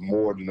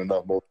more than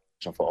enough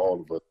motivation for all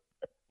of us.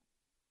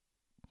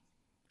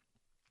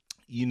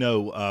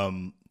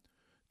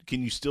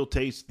 Can you still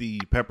taste the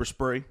pepper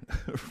spray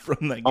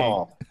from that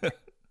game?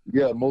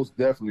 Yeah, most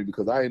definitely,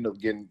 because I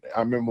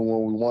remember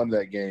when we won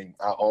that game,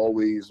 I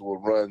always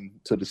would run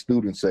to the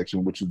student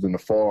section, which is in the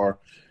far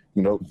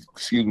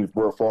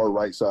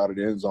right side of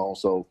the end zone.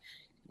 So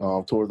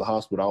towards the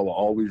hospital, I would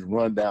always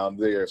run down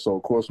there. So,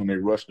 of course, when they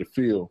rushed the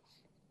field,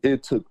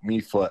 it took me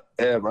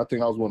forever. I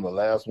think I was one of the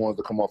last ones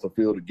to come off the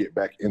field to get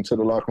back into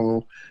the locker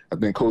room. I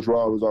think Coach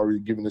Rod was already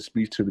giving a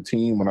speech to the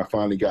team when I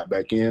finally got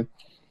back in.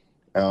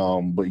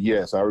 But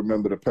yes, I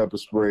remember the pepper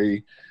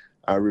spray.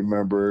 I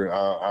remember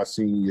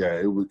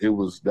that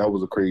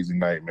was a crazy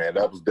night, man.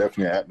 That was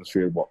definitely an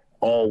atmosphere that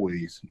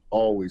always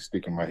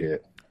stick in my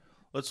head.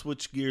 Let's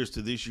switch gears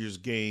to this year's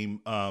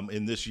game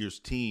and this year's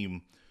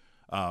team.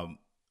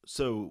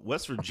 So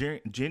West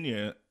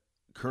Virginia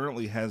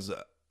currently has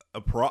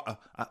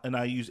and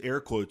I use air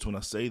quotes when I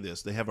say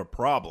this, they have a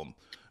problem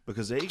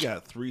because they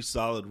got three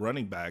solid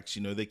running backs.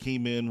 They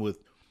came in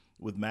with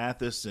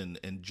Mathis and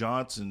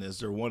Johnson as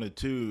their 1 and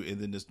 2, and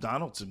then this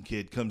Donaldson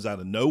kid comes out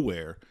of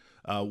nowhere.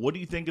 What do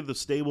you think of the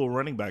stable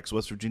running backs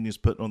West Virginia's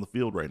putting on the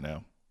field right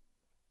now?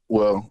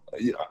 Well,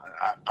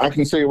 I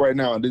can say right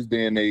now in this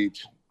day and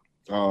age,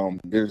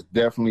 there's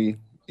definitely,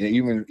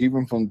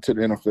 even from to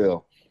the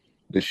NFL,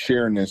 the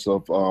shareness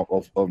of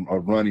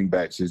running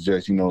backs is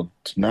just,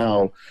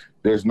 now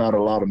there's not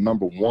a lot of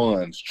number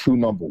ones, true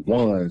number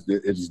ones.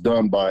 It's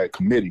done by a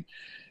committee,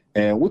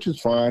 and which is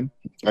fine.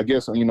 I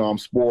guess, I'm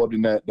spoiled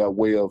in that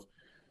way of,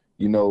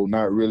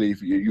 not really.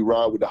 If you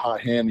ride with the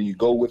hot hand and you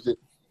go with it.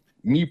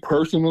 Me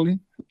personally,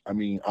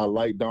 I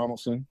like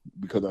Donaldson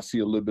because I see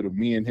a little bit of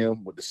me in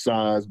him with the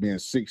size, being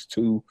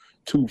 6'2",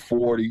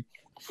 240,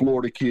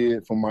 Florida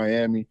kid from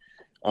Miami.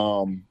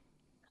 When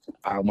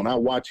I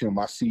watch him,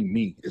 I see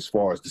me as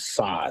far as the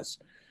size.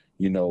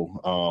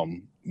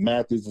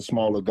 Math is a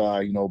smaller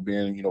guy,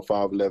 being,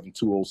 5'11",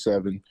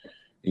 207,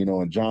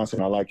 and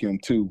Johnson, I like him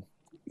too.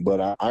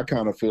 But I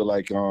kind of feel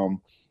like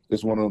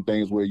it's one of them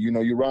things where,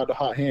 you ride the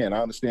hot hand.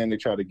 I understand they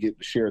try to get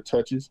the share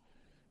touches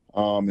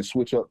and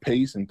switch up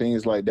pace and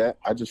things like that.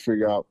 I just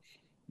figure out,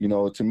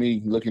 to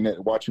me,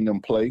 watching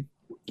them play,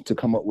 to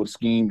come up with a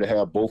scheme to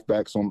have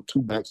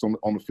two backs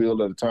on the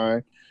field at a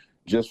time,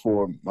 just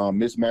for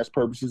mismatch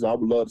purposes. I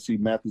would love to see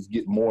Mathis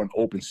get more in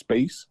open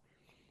space.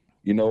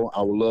 I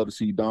would love to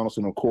see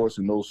Donaldson, of course,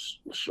 in those,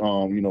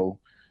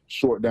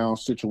 short down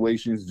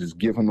situations, just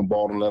give him the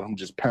ball and let him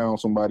just pound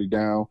somebody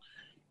down.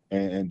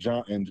 And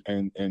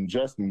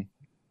Justin,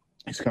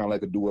 he's kind of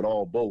like a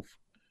do-it-all both.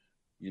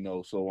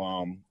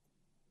 So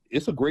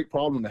it's a great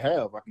problem to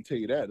have. I can tell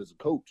you that as a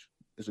coach,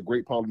 it's a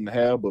great problem to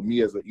have. But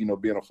me as a,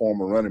 being a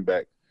former running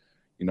back,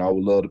 I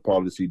would love to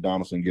probably see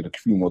Donaldson get a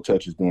few more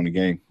touches during the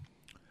game.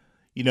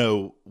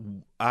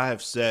 I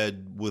have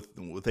said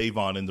with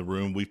Avon in the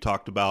room, we've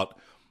talked about,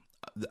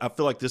 I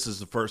feel like this is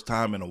the first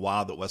time in a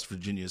while that West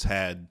Virginia's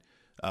had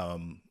a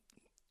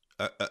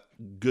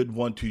good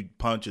 1-2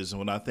 punches. And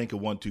when I think of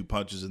 1-2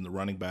 punches in the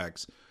running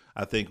backs,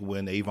 I think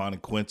when Avon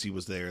and Quincy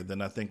was there.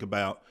 Then I think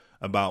about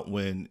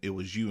when it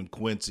was you and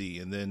Quincy,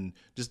 and then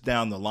just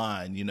down the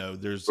line,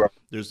 there's,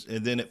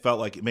 and then it felt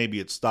like maybe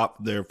it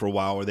stopped there for a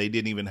while, where they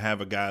didn't even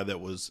have a guy that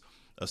was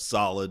a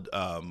solid,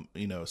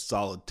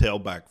 solid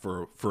tailback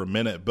for a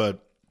minute.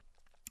 But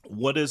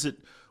what does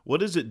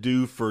it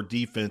do for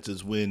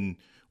defenses when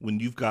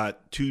you've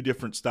got two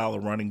different style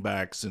of running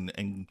backs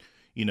and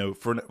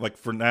for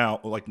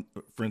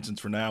instance,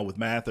 for now with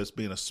Mathis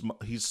being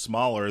he's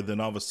smaller, then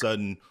all of a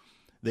sudden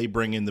they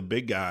bring in the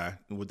big guy.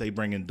 They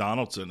bring in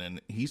Donaldson,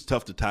 and he's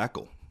tough to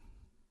tackle.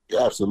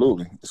 Yeah,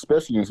 absolutely,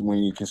 especially when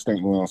you can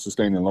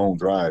sustaining long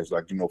drives,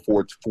 like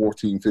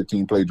 14,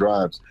 15 play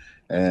drives,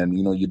 and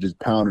you're just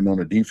pounding on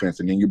the defense,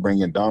 and then you bring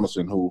in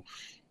Donaldson, who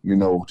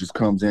just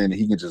comes in and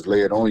he can just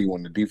lay it on you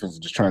when the defense is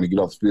just trying to get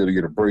off the field to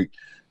get a break.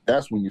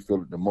 That's when you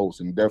feel it the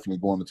most, and definitely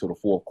going into the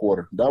fourth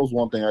quarter. That was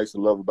one thing I used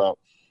to love about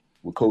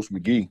with Coach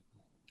McGee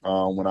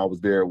when I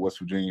was there at West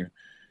Virginia.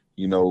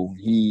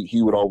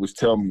 He would always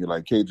tell me,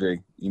 like,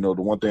 KJ, the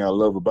one thing I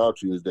love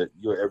about you is that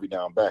you're every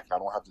down back. I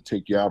don't have to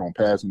take you out on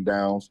passing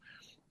downs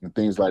and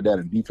things like that,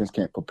 and defense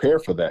can't prepare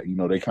for that.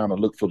 They kind of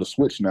look for the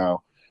switch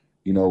now,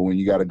 when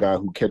you got a guy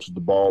who catches the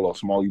ball or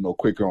small,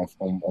 quicker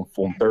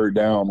on third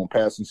down on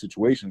passing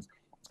situations.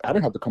 I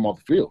didn't have to come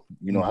off the field.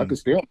 I could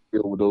stay on the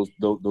field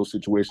with those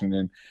situations,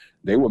 and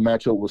they would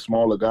match up with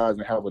smaller guys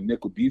and have a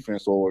nickel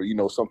defense or,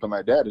 something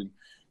like that. And,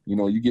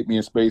 you get me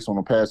in space on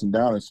a passing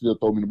down and still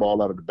throw me the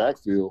ball out of the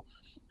backfield,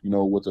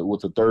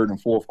 with a third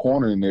and fourth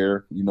corner in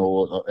there,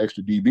 an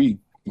extra DB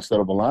instead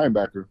of a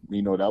linebacker,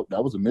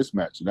 that was a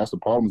mismatch. And that's the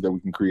problems that we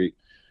can create,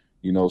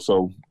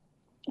 So,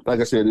 like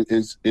I said,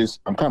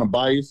 I'm kind of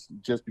biased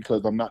just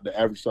because I'm not the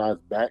average size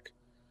back.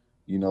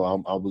 I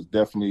was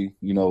definitely,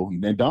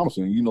 and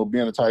Donaldson,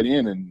 being a tight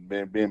end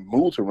and being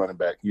moved to running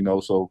back,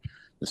 so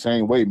the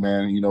same way,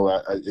 man,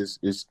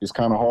 it's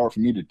kind of hard for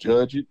me to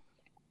judge it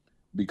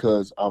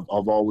because I've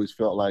always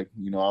felt like,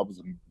 I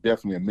was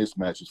definitely a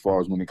mismatch as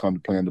far as when it comes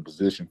to playing the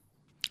position.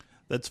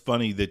 That's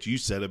funny that you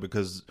said it,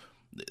 because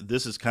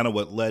this is kind of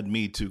what led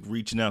me to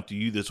reaching out to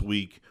you this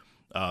week.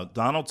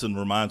 Donaldson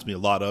reminds me a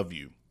lot of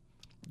you,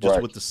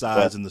 just with the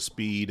size and the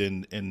speed.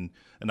 And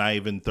I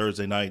even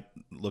Thursday night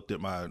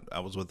I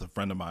was with a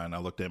friend of mine. I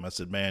looked at him, I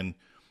said, man,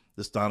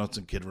 this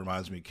Donaldson kid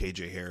reminds me of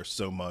KJ Harris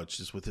so much,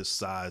 just with his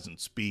size and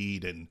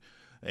speed. And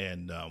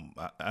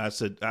I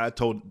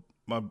told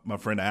my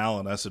friend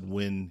Alan, I said,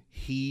 when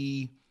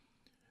his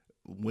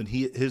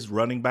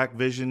running back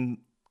vision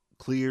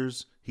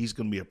clears, he's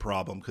going to be a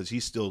problem because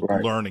he's still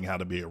learning how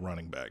to be a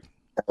running back.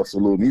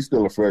 Absolutely. He's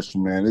still a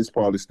freshman, man. It's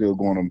probably still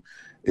going to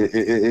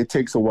it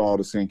takes a while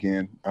to sink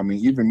in. I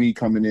mean, even me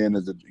coming in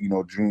as a,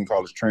 junior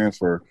college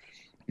transfer,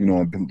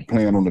 and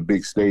playing on the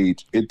big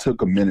stage, it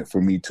took a minute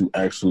for me to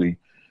actually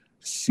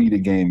see the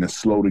game and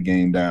slow the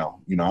game down.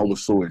 I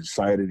was so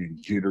excited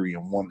and jittery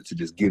and wanted to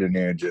just get in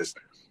there and just,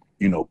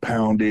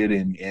 pound it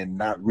and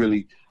not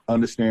really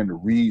understand the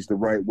reads the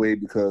right way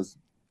because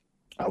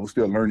I was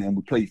still learning, and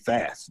we played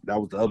fast. That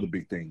was the other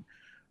big thing.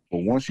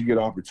 But once you get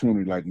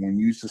opportunity, like when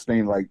you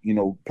sustain, like,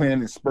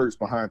 playing in spurts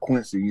behind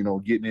Quincy,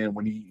 getting in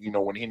when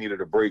he needed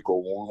a break,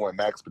 or when we went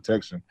max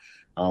protection,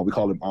 we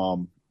call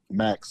him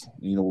Max,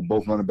 with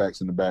both running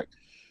backs in the back,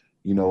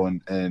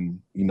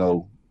 and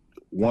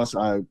once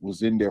I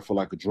was in there for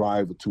like a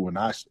drive or two and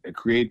I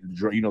created,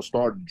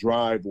 started the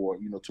drive or,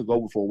 took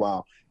over for a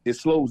while, it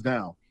slows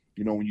down.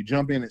 When you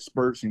jump in at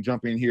spurts and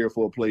jump in here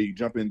for a play, you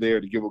jump in there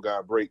to give a guy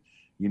a break,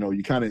 you know,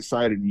 you're kind of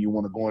excited and you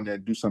want to go in there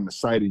and do something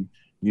exciting,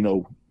 you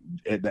know,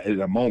 at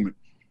that moment.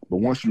 But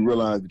once you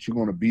realize that you're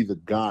going to be the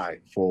guy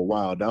for a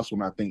while, that's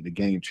when I think the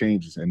game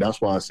changes. And that's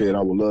why I said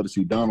I would love to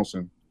see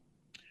Donaldson,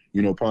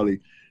 you know, probably,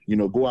 you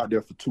know, go out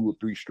there for 2 or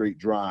 3 straight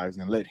drives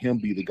and let him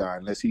be the guy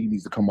unless he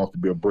needs to come off the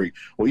bill break,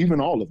 or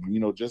even all of them, you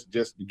know, just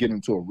to get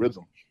into a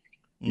rhythm.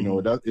 You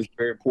know, that is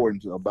very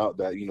important about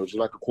that, you know, just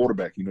like a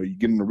quarterback, you know, you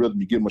get in the rhythm,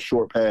 you give them a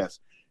short pass,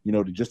 you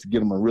know, to get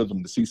them a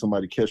rhythm, to see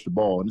somebody catch the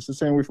ball. And it's the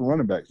same way for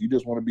running backs. You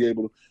just want to be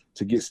able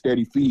to get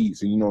steady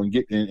feeds and, you know, and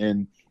get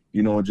and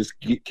you know, and just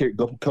get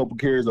a couple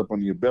carries up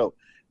under your belt,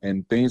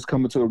 and things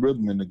come into a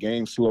rhythm and the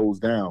game slows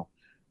down,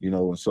 you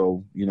know. And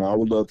so, you know, I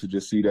would love to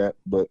just see that.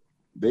 But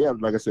they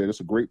have, like I said, it's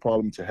a great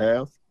problem to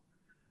have.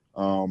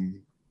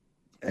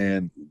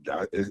 And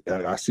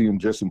I see them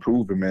just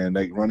improving, man.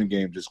 That running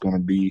game just going to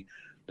be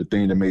the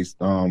thing that makes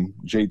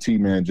JT,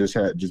 man, just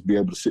be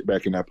able to sit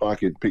back in that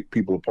pocket and pick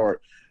people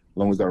apart as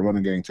long as that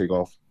running game take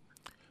off.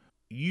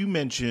 You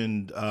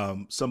mentioned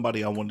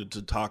somebody I wanted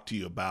to talk to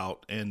you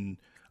about, and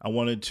I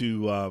wanted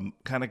to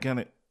kind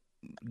of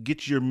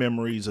get your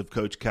memories of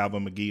Coach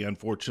Calvin McGee.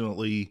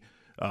 Unfortunately,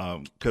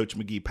 Coach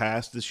McGee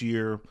passed this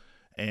year,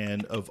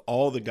 and of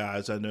all the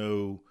guys I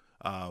know,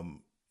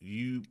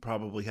 you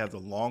probably have the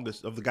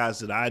longest of the guys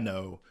that I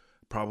know.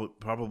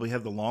 Probably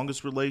have the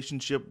longest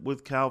relationship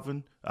with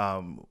Calvin.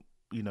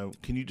 You know,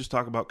 can you just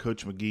talk about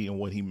Coach McGee and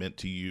what he meant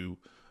to you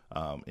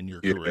in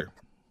your career?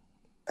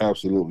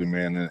 Absolutely,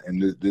 man.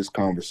 And this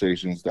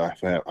conversations that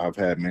I've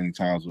had many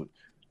times with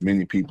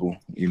many people,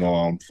 you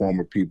know,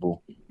 former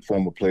people,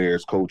 former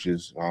players,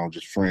 coaches,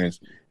 just friends.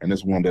 And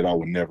this one that I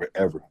would never,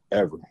 ever,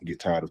 ever get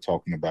tired of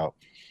talking about,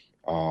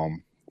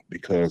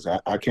 because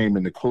Coach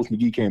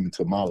McGee came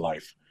into my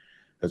life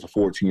as a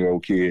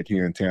 14-year-old kid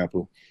here in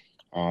Tampa,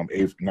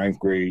 8th, 9th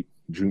grade,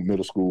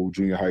 middle school,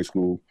 junior high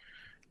school.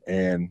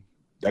 And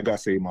that guy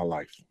saved my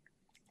life.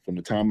 From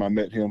the time I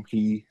met him,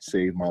 he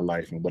saved my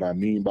life. And what I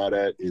mean by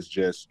that is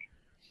just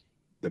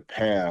the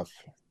path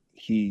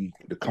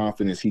the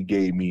confidence he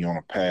gave me on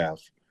a path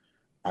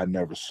I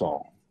never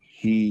saw.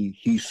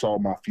 He saw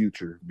my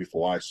future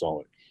before I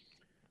saw it.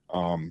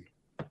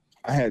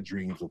 I had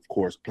dreams, of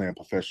course, playing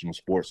professional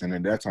sports. And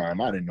at that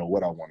time, I didn't know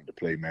what I wanted to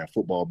play, man.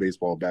 Football,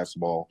 baseball,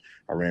 basketball.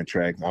 I ran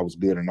track. I was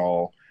good and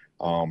all.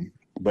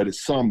 But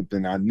it's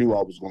something I knew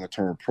I was going to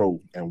turn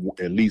pro, and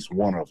at least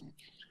one of them.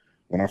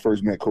 When I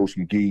first met Coach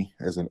McGee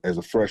as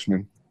a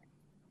freshman,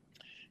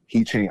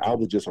 he changed. I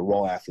was just a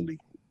raw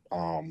athlete,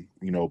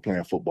 you know,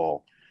 playing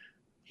football.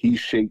 He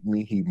shaped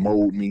me, he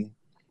molded me,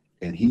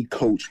 and he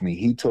coached me.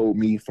 He told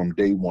me from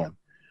day one,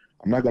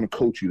 I'm not going to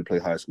coach you to play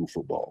high school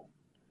football.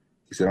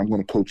 He said, I'm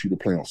going to coach you to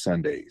play on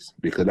Sundays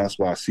because that's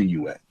where I see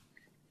you at.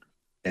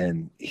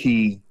 And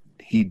he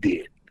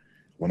did.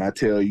 When I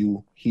tell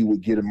you, he would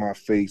get in my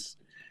face,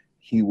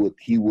 he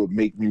would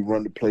make me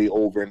run the play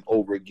over and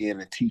over again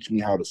and teach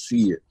me how to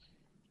see it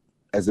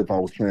as if I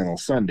was playing on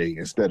Sunday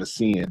instead of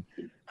seeing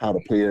how to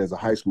play it as a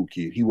high school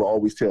kid. He would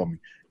always tell me,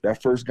 that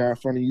first guy in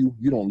front of you,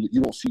 you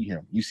don't see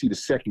him. You see the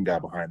second guy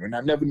behind him. And I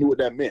never knew what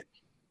that meant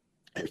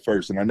at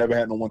first, and I never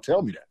had no one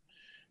tell me that.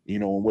 You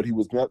know, and what he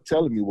was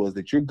telling me was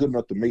that you're good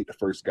enough to make the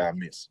first guy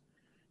miss.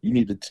 You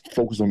need to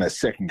focus on that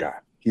second guy.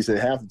 He said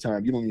half the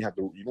time you don't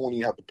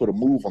even have to put a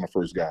move on the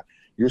first guy.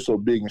 You're so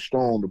big and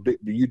strong,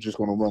 you're just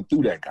going to run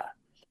through that guy.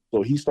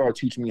 So he started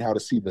teaching me how to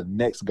see the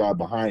next guy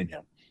behind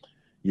him.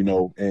 You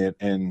know,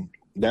 and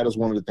that is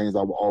one of the things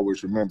I will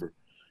always remember.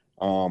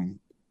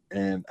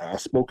 And I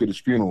spoke at his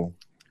funeral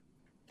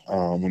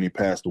when he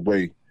passed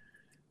away.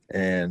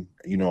 And,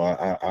 you know,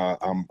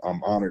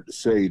 I'm honored to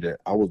say that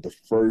I was the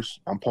first,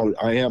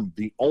 I am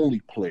the only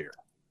player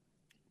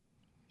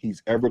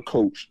he's ever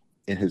coached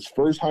in his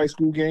first high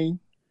school game,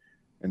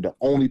 and the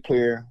only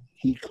player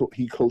he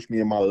coached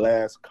me in my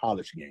last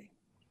college game.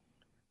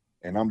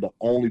 And I'm the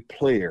only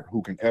player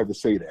who can ever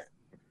say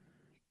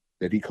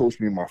that he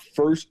coached me in my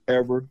first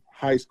ever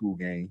high school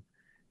game,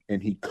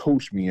 and he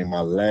coached me in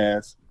my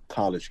last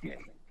college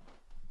game.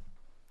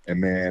 And,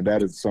 man,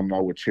 that is something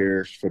I would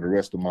cherish for the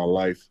rest of my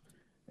life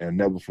and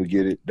never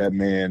forget it. That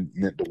man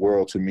meant the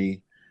world to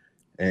me,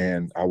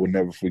 and I would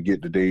never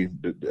forget the day,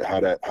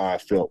 how I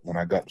felt when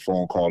I got the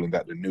phone call and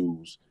got the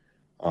news.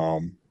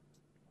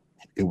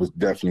 It was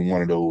definitely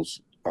one of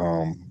those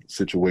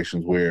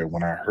situations where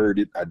when I heard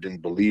it, I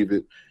didn't believe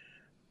it,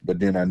 but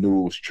then I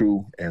knew it was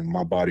true, and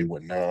my body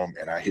went numb,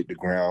 and I hit the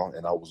ground,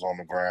 and I was on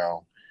the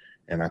ground,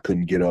 and I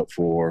couldn't get up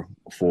for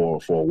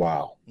a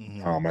while.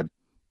 Mm-hmm. I had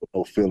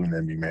no feeling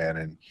in me, man,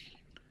 and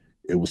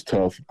it was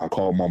tough. I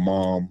called my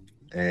mom,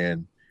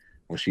 and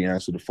when she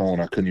answered the phone,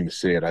 I couldn't even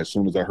say it. As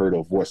soon as I heard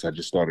her voice, I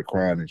just started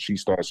crying, and she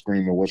started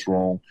screaming, "What's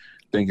wrong?"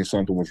 Thinking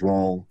something was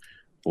wrong.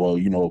 Well,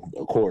 you know,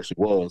 of course it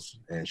was,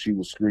 and she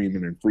was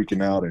screaming and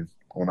freaking out. And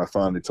when I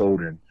finally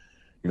told her, and,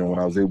 you know, when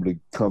I was able to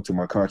come to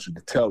my conscience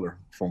to tell her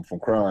from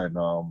crying,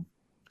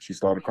 she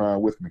started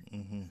crying with me.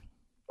 Mm-hmm.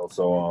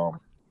 So,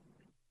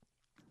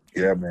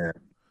 yeah, man.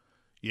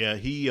 Yeah,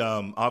 he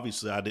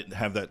obviously I didn't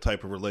have that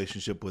type of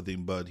relationship with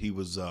him, but he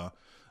was a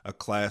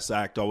class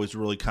act, always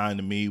really kind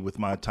to me with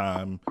my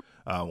time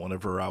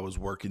whenever I was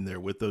working there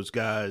with those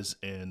guys.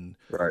 And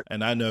Right.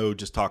 and I know,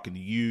 just talking to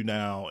you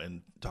now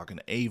and talking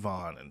to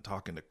Avon and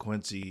talking to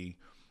Quincy,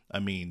 I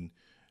mean,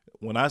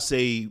 when I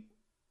say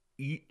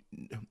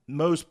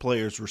most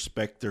players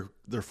respect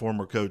their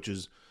former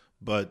coaches,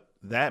 but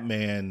that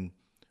man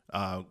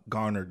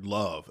garnered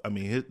love. I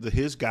mean,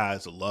 his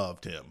guys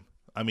loved him.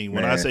 I mean,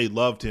 when I say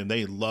loved him,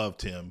 they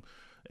loved him.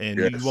 And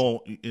Yes. you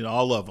won't,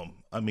 all of them.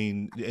 I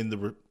mean,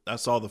 I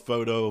saw the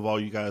photo of all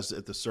you guys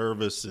at the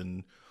service,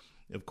 and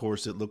of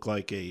course, it looked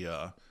like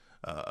a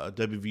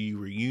WVU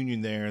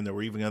reunion there, and there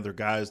were even other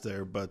guys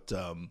there. But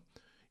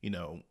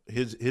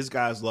his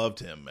guys loved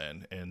him,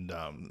 man, and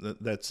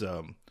that's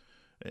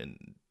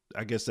and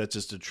I guess that's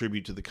just a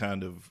tribute to the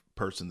kind of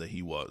person that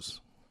he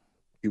was.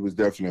 He was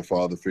definitely a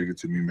father figure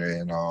to me,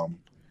 man.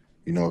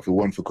 If it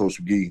wasn't for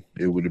Coach McGee,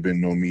 it would have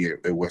been no me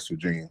at West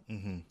Virginia.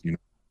 Mm-hmm.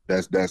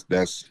 That's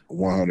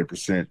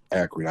 100%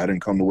 accurate. I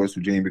didn't come to West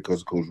Virginia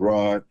because of Coach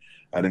Rod.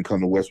 I didn't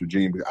come to West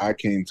Virginia because I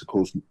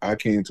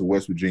came to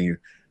West Virginia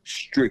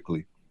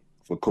strictly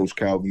for Coach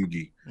Calvin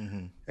McGee.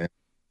 Mm-hmm.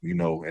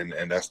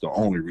 And that's the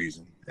only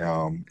reason.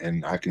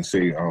 And I can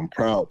say, I'm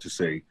proud to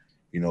say,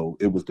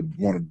 it was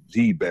one of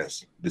the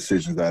best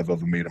decisions I've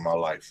ever made in my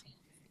life.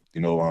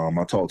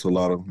 I talked to a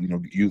lot of,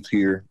 youth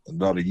here, a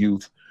lot of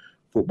youth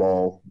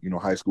football,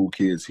 high school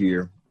kids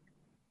here.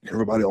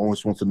 Everybody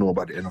always wants to know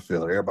about the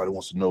NFL. Everybody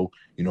wants to know,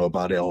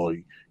 about it. Or,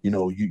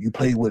 you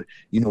played with,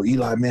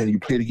 Eli Manning, you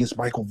played against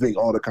Michael Vick,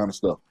 all that kind of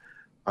stuff.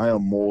 I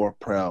am more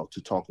proud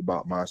to talk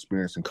about my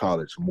experience in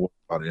college, more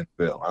about the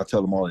NFL. I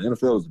tell them all, the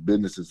NFL is a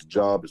business, it's a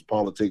job, it's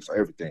politics,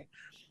 everything.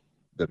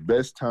 The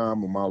best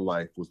time of my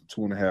life was the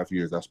 2.5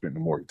 years I spent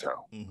in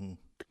Morgantown. Mm-hmm.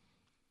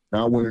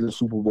 Not winning the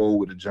Super Bowl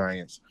with the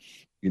Giants,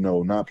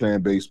 not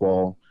playing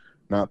baseball,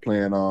 not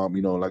playing,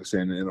 like I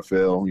said, in the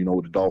NFL,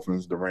 with the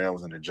Dolphins, the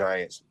Rams, and the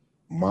Giants.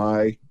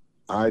 I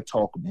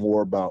talk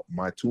more about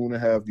my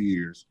 2.5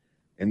 years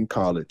in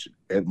college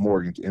in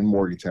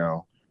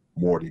Morgantown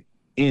more than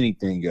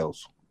anything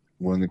else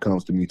when it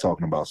comes to me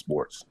talking about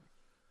sports.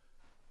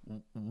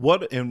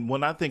 And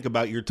when I think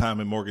about your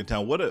time in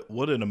Morgantown,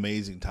 what an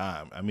amazing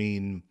time. I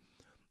mean,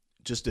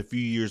 just a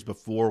few years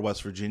before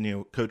West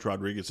Virginia, Coach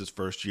Rodriguez's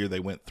first year, they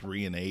went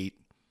 3-8.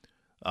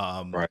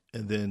 Right.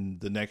 And then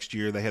the next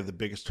year they have the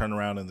biggest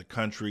turnaround in the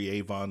country.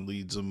 Avon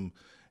leads them.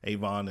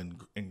 Avon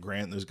and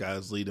Grant, those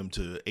guys lead them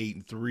to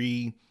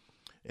 8-3.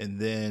 And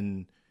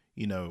then,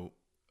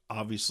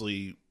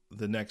 obviously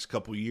the next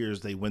couple of years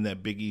they win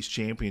that Big East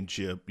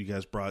championship. You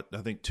guys brought,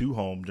 I think, 2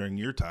 home during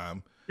your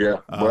time.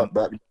 Yeah.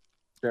 Back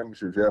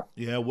championships. Yeah.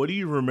 Yeah. What do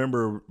you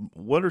remember?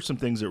 What are some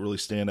things that really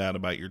stand out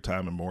about your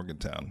time in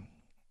Morgantown?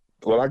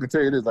 Well, I can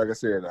tell you this, like I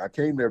said, I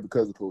came there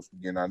because of Coach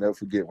McGee. I'll never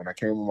forget when I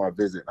came on my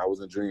visit, I was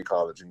in junior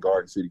college in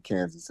Garden City,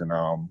 Kansas. And,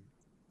 I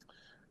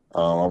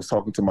was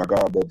talking to my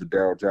godbrother,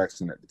 Darrell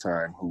Jackson, at the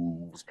time,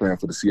 who was playing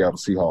for the Seattle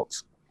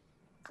Seahawks.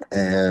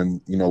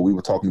 And, we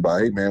were talking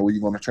about, hey, man, where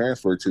you going to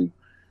transfer to?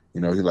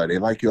 He's like, they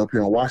like you up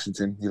here in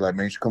Washington. He's like,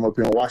 man, you should come up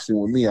here in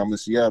Washington with me. I'm in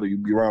Seattle.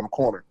 You'll be around the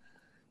corner,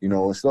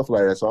 and stuff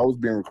like that. So I was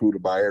being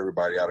recruited by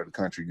everybody out of the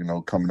country,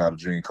 coming out of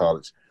junior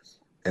college.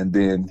 And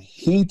then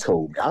he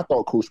told me, I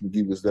thought Coach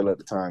McGee was there at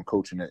the time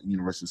coaching at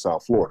University of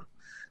South Florida.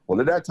 Well,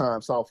 at that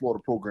time, South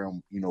Florida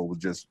program,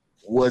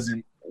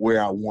 wasn't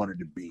where I wanted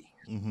to be.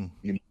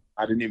 Mm-hmm.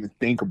 I didn't even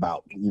think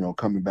about,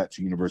 coming back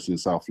to University of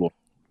South Florida.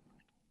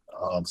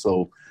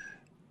 So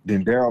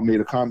then Darrell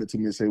made a comment to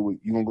me and said, well,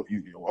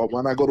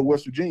 why not go to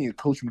West Virginia?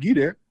 Coach McGee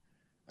there.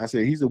 I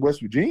said, he's at West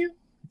Virginia?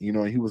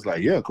 And he was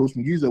like, yeah, Coach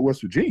McGee's at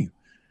West Virginia.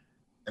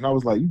 And I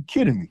was like, you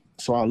kidding me?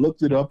 So I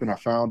looked it up and I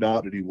found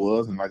out that he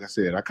was. And like I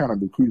said, I kind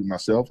of recruited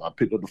myself. I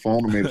picked up the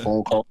phone and made a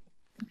phone call.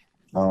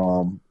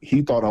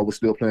 He thought I was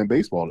still playing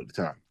baseball at the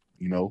time,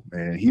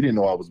 and he didn't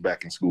know I was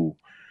back in school,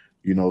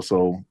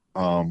 so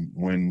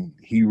when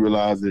he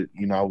realized that,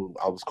 I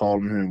was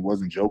calling him and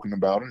wasn't joking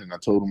about it, and I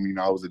told him,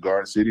 I was at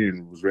Garden City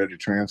and was ready to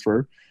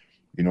transfer,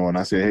 and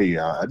I said, hey,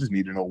 I just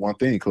need to know one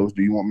thing, Coach.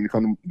 Do you want me to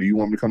come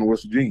to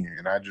West Virginia?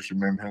 And I just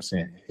remember him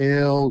saying,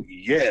 hell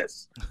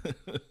yes.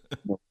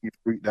 He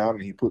freaked out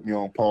and he put me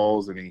on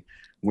pause and he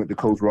went to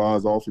Coach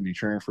Rod's office and he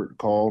transferred the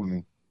call.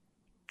 And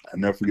I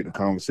never forget the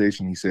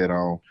conversation. He said,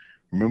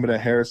 remember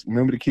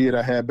the kid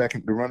I had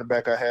the running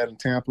back I had in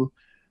Tampa?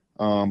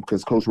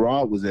 Because Coach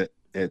Rod was at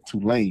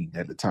Tulane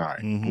at the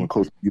time when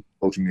Coach was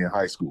coaching me in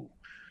high school.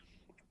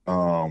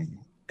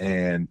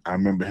 And I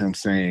remember him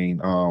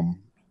saying,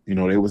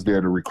 they was there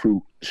to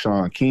recruit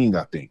Sean King,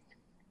 I think.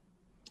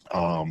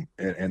 And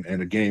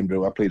a game that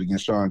I played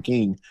against Sean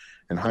King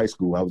in high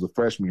school. I was a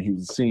freshman, he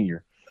was a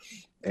senior.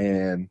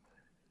 And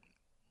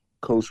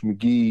Coach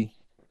McGee,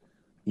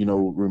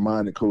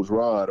 reminded Coach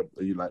Rod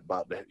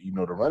about the,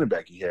 the running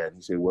back he had. And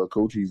he said, well,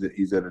 Coach,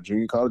 he's at a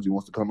junior college. He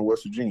wants to come to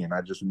West Virginia. And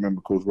I just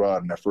remember Coach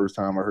Rod, and that first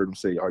time I heard him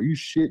say, are you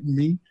shitting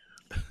me?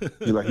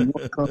 He's like, he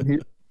wants to come here?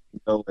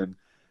 And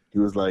he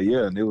was like,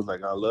 yeah. And it was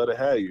like, I'd love to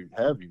have you.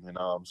 And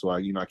so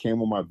I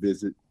came on my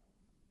visit,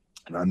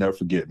 and I'll never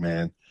forget,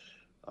 man.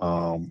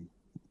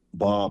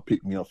 Bob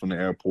picked me up from the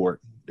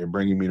airport. They're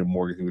bringing me to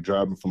Morgantown. We were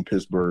driving from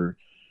Pittsburgh.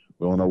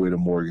 We're on our way to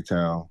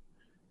Morgantown.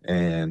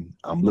 And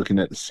I'm looking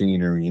at the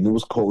scenery, and it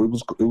was cold.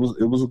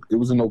 It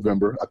was in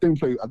November. I think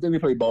they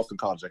played Boston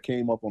College. I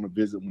came up on a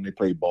visit when they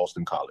played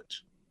Boston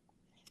College,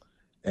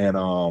 and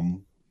I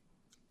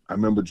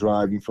remember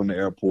driving from the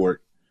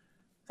airport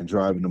and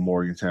driving to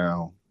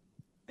Morgantown,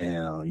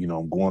 and you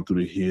know, I'm going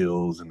through the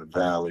hills and the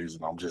valleys,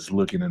 and I'm just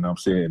looking, and I'm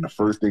saying, the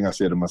first thing I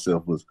said to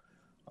myself was,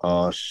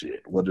 "Oh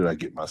shit, what did I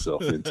get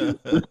myself into?"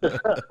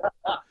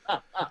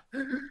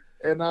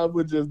 And I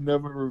would just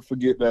never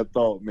forget that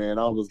thought, man.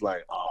 I was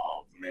like,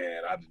 "Oh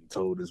man, I done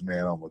told this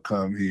man I'm gonna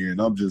come here,"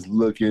 and I'm just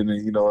looking,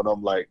 and you know, and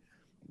I'm like,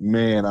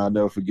 "Man, I'll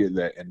never forget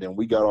that." And then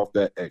we got off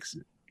that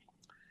exit,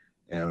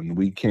 and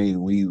we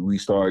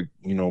started,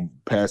 you know,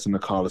 passing the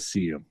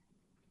Coliseum,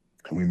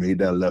 and we made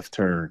that left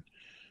turn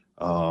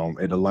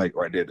at the light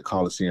right there at the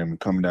Coliseum, and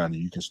coming down,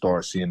 and you can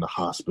start seeing the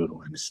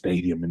hospital and the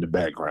stadium in the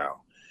background.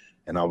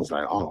 And I was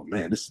like, "Oh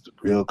man, this is a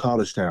real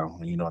college town,"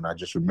 you know. And I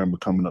just remember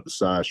coming up the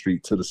side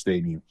street to the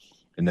stadium,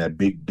 and that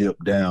big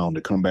dip down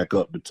to come back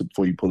up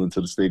before you pull into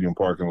the stadium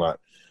parking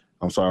lot.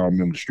 I'm sorry, I don't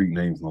remember the street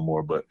names no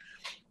more,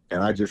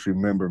 and I just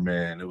remember,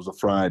 man, it was a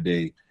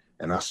Friday,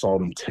 and I saw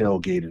them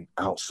tailgating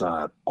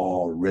outside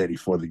all ready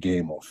for the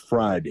game on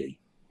Friday.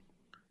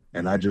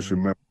 And I just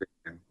remember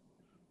thinking,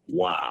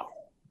 wow,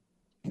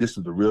 this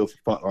is a real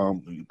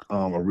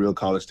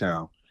college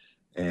town.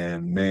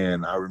 And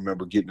man, I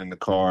remember getting in the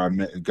car.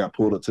 Got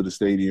pulled up to the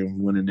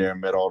stadium, went in there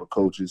and met all the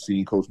coaches.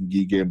 Seen Coach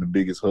McGee, gave him the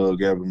biggest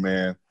hug ever,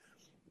 man.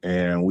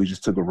 And we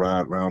just took a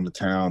ride around the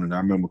town. And I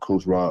remember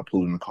Coach Rod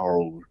pulling the car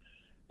over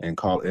and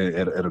called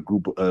at a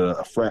group,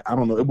 a frat. I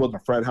don't know, it wasn't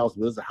a frat house,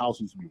 but it was a house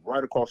that used to be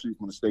right across the street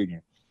from the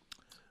stadium.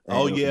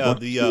 Oh yeah,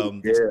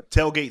 the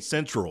Tailgate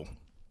Central.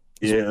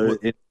 Yeah,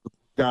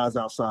 guys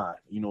outside.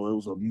 You know, it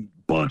was a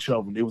bunch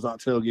of them. They was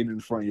out tailgating in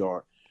the front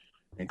yard.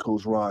 And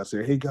Coach Rod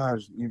said, "Hey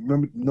guys, you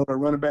know that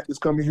running back that's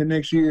coming here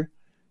next year?"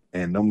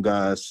 And them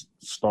guys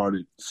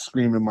started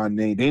screaming my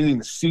name. They didn't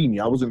even see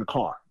me. I was in the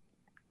car.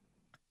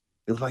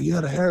 It was like,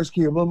 "Yeah, the Harris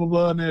kid, blah blah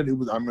blah." And I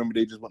remember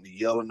they just went to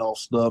yelling all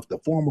stuff. The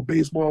former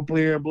baseball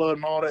player, blood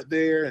and all that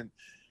there. And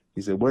he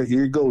said, "Well,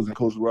 here it goes." And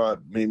Coach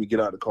Rod made me get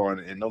out of the car,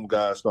 and them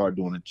guys started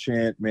doing a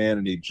chant, man.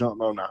 And they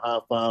jumped on the high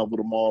five with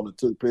them all and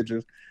took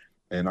pictures.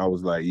 And I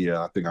was like,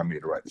 "Yeah, I think I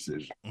made the right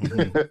decision."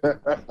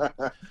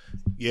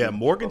 Yeah,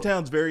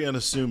 Morgantown's very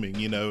unassuming,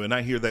 you know, and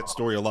I hear that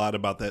story a lot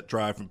about that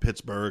drive from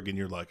Pittsburgh, and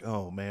you're like,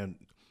 "Oh man,"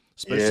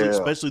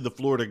 especially the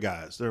Florida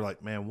guys. They're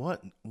like, "Man,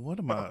 what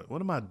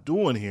am I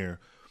doing here?"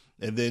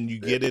 And then you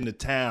get into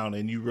town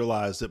and you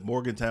realize that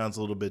Morgantown's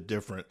a little bit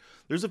different.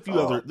 There's a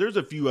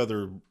few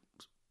other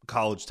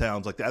college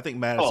towns like that. I think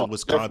Madison,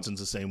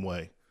 Wisconsin's the same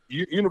way.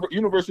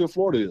 University of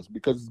Florida is,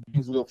 because it's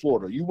Gainesville,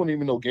 Florida. You wouldn't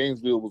even know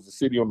Gainesville was a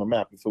city on the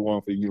map if it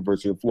weren't for the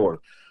University of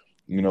Florida.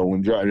 You know,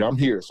 I'm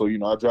here, so you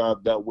know I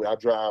drive that way. I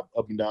drive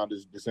up and down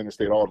this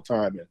interstate all the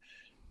time, and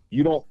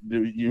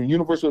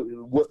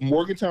what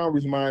Morgantown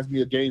reminds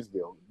me of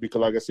Gainesville, because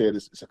like I said,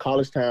 it's a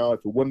college town. If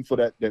it wasn't for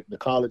the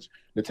college,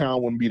 the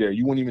town wouldn't be there.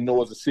 You wouldn't even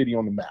know it's a city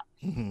on the map.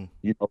 Mm-hmm.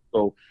 You know,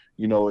 so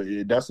you know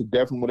that's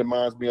definitely what it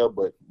reminds me of.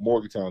 But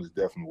Morgantown is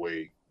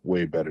definitely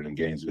way better than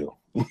Gainesville.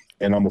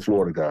 And I'm a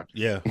Florida guy.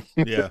 Yeah.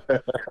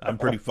 I'm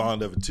pretty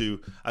fond of it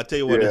too. I tell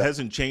you what, It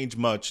hasn't changed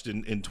much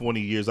in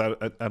 20 years. I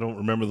don't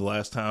remember the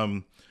last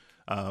time.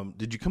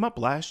 Did you come up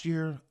last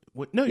year?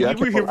 No, you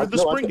were here for the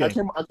spring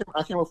game.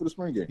 I came up for the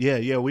spring game.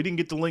 Yeah. We didn't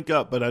get to link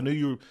up, but I knew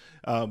you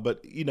were.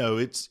 But you know,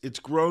 it's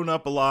grown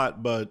up a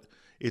lot, but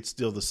it's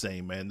still the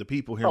same, man. The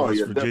people here in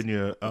West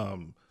Virginia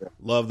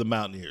love the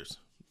Mountaineers.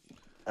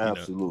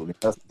 Absolutely.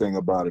 That's the thing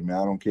about it, man.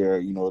 I don't care.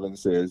 You know, like I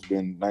said, it's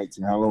been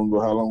 19. How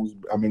long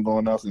I've been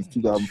going now? Since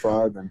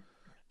 2005, and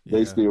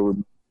they still,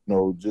 you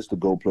know, just to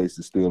go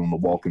places still and to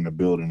walk in the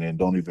building and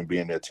don't even be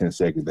in there 10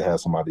 seconds to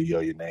have somebody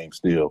yell your name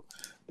still.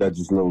 That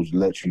just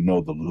lets you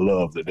know the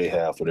love that they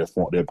have for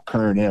their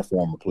current and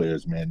former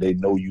players, man. They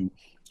know you.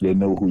 They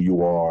know who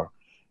you are.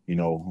 You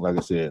know, like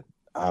I said,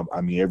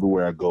 I mean,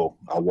 everywhere I go,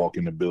 I walk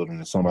in the building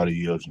and somebody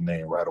yells your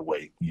name right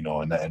away. You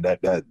know, and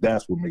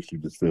that's what makes you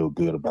just feel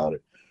good about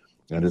it.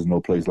 And there's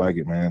no place like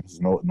it, man.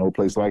 There's no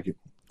place like it.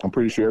 I'm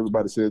pretty sure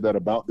everybody said that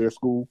about their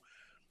school.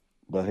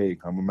 But, hey,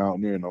 I'm a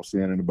Mountaineer, and I'm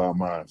saying it about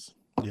mine.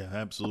 Yeah,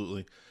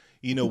 absolutely.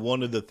 You know,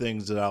 one of the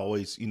things that I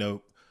always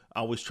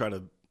try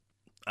to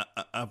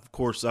of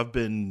course,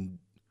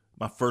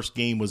 my first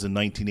game was in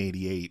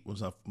 1988. It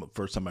was the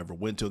first time I ever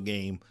went to a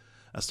game.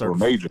 I started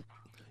major.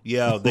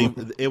 Yeah,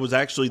 it was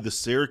actually the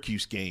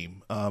Syracuse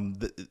game.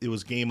 It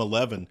was game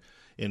 11.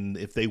 And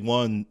if they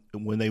won,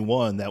 when they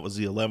won, that was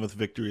the 11th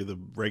victory of the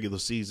regular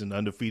season,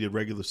 undefeated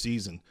regular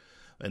season.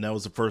 And that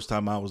was the first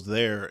time I was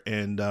there.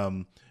 And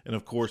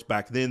of course,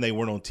 back then they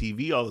weren't on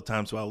TV all the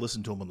time, so I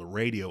listened to them on the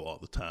radio all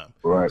the time.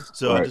 Right.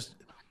 So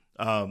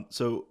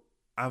so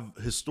I've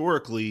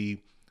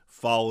historically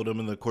followed them,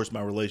 and of course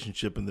my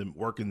relationship and them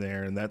working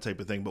there and that type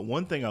of thing. But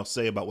one thing I'll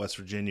say about West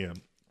Virginia,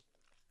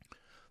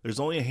 there's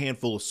only a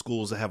handful of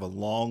schools that have a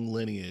long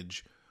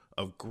lineage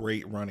of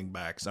great running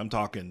backs. I'm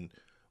talking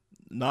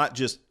not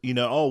just,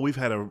 we've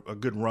had a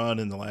good run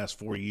in the last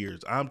 4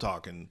 years. I'm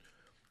talking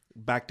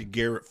back to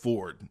Garrett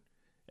Ford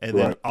And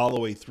then all the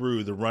way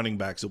through, the running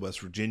backs of West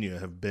Virginia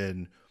have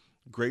been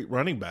great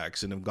running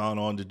backs and have gone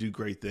on to do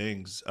great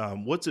things.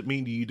 What's it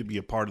mean to you to be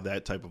a part of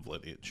that type of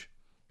lineage?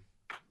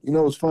 You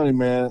know, it's funny,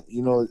 man.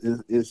 You know,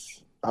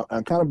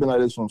 I've kind of been like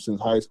this from since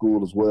high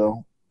school as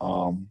well.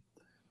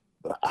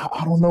 But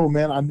I don't know,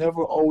 man. I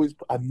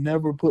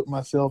never put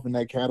myself in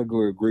that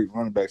category of great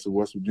running backs of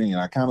West Virginia.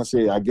 I kind of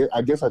say, I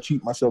guess I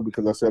cheat myself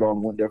because I sat on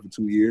and went there for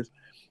 2 years.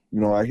 You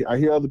know, I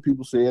hear other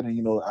people say it, and,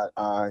 you know,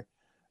 I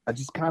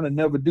just kind of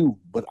never do.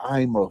 But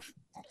I'm a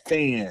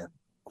fan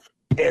of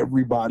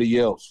everybody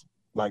else.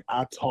 Like,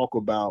 I talk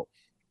about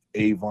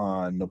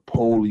Avon,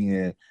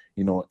 Napoleon,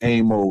 you know,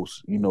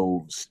 Amos, you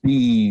know,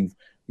 Steve,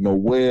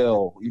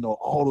 Noel, you know,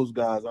 all those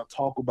guys. I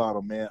talk about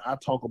them, man. I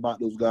talk about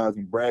those guys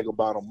and brag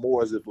about them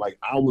more as if like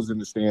I was in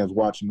the stands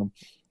watching them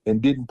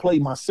and didn't play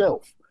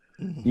myself.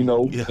 You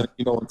know, and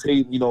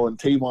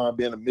Tavon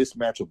being a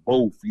mismatch of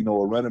both, you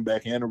know, a running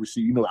back and a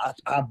receiver. You know,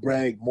 I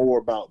brag more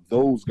about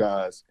those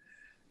guys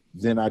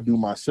than I do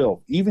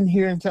myself. Even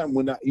here in Tampa,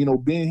 when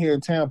being here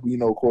in Tampa, you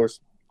know, of course,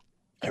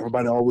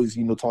 everybody always,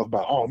 you know, talk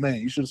about, oh man,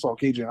 you should have saw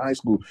KJ in high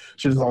school.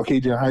 Should have saw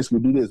KJ in high school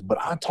do this. But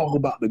I talk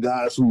about the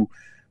guys who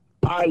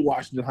I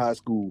watched in high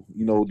school,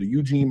 you know, the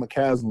Eugene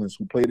McCaslins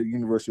who played at the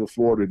University of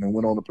Florida and then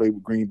went on to play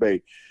with Green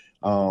Bay.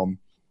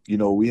 You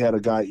know, we had a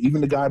guy,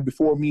 even the guy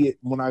before me,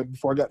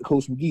 before I got to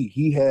Coach McGee,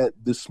 he had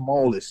the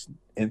smallest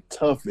and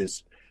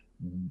toughest.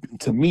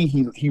 To me,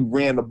 he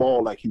ran the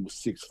ball like he was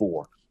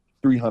 6'4",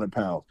 300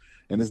 pounds.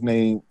 And his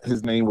name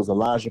was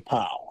Elijah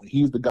Powell.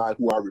 He's the guy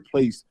who I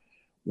replaced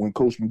when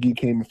Coach McGee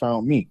came and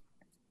found me.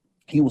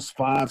 He was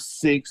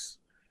 5'6",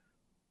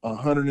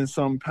 100 and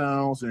some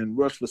pounds, and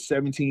rushed for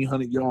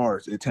 1,700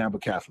 yards at Tampa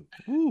Catholic.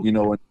 Ooh. You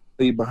know, and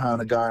played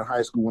behind a guy in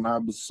high school when I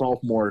was a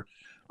sophomore.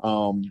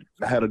 I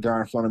had a guy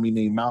in front of me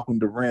named Malcolm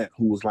Durant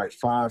who was like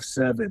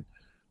 5'7",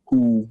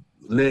 who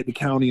led the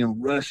county in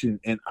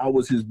rushing, and I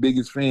was his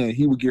biggest fan.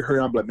 He would get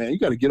hurt. I'm like, man, you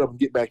got to get up and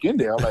get back in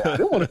there. I'm like, I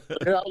didn't want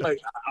to. I'm like,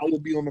 I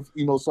would be on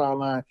the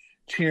sideline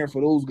cheering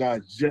for those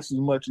guys just as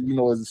much,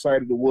 as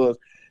excited it was.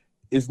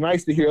 It's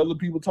nice to hear other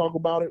people talk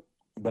about it,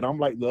 but I'm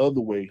like the other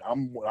way.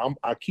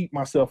 I keep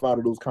myself out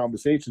of those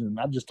conversations, and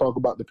I just talk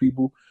about the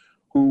people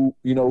who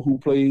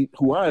played,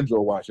 who I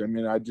enjoy watching. I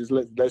mean, I just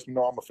lets me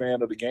know I'm a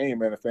fan of the game,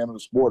 man, a fan of the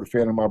sport, a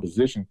fan of my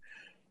position,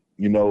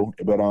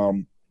 But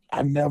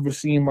I never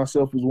seen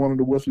myself as one of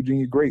the West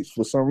Virginia greats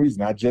for some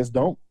reason. I just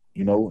don't.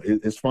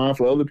 It's fine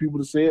for other people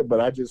to say it,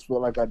 but I just feel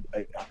like I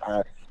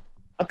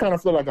kind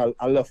of feel like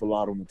I left a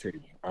lot on the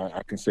table.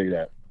 I can say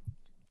that.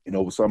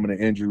 With some of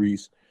the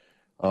injuries,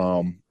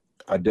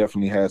 I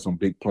definitely had some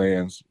big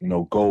plans,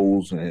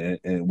 goals,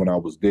 and when I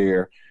was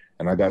there.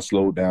 And I got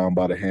slowed down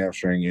by the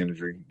hamstring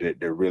injury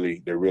that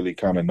really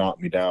kind of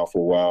knocked me down for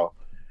a while,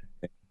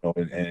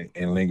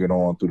 and lingered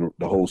on through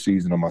the whole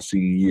season of my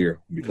senior year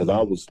because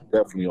I was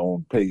definitely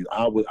on pace.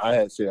 I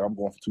had said I'm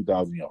going for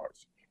 2,000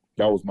 yards.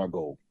 That was my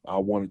goal. I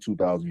wanted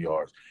 2,000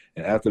 yards.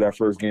 And after that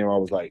first game, I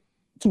was like,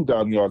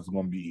 2,000 yards is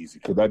going to be easy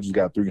because I just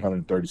got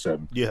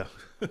 337. Yeah.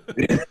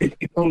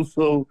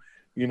 So,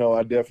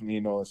 I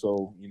definitely,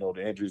 so,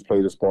 the injuries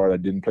played a part. I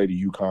didn't play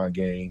the UConn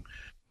game.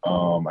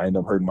 I ended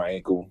up hurting my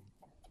ankle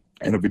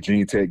in a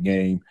Virginia Tech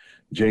game.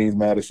 James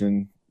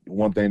Madison,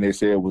 one thing they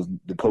said was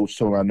the coach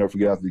told me, I'll never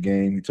forget after the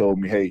game, he told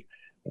me, hey,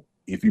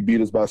 if you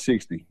beat us by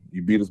 60,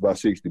 you beat us by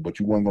 60, but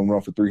you weren't going to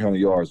run for 300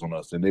 yards on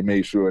us. And they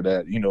made sure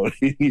that,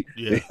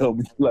 they held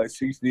me to like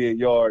 68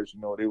 yards.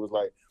 They was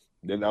like,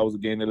 that was a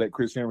game they let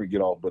Chris Henry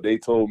get off. But the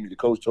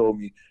coach told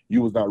me,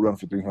 you was not running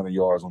for 300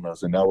 yards on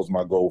us. And that was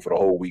my goal for the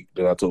whole week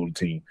that I told the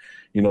team.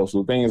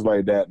 So things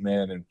like that,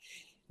 man. And,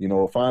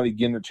 finally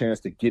getting a chance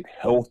to get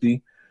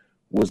healthy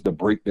was the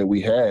break that we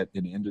had at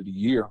the end of the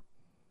year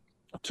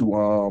to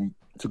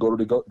go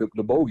to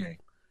the bowl game.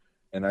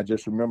 And I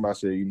just remember I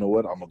said, you know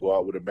what, I'm going to go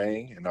out with a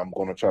bang, and I'm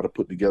going to try to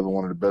put together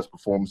one of the best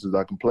performances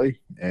I can play.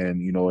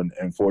 And,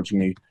 and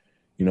fortunately,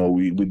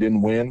 we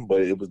didn't win,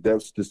 but it was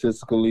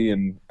statistically,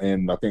 and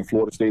I think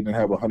Florida State didn't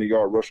have a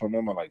 100-yard rush on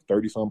them in like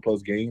 30-some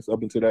plus games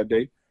up until that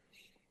day.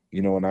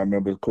 And I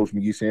remember Coach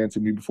McGee saying to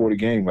me before the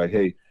game, like,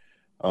 hey,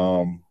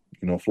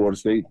 Florida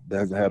State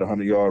hasn't had a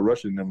 100-yard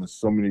rush in them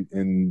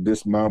in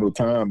this amount of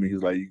time. And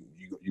he's like,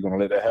 you going to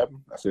let that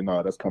happen? I said,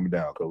 no, that's coming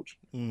down, Coach.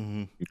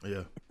 Mm-hmm.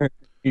 Yeah.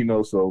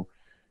 So,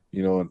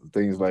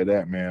 things like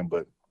that, man.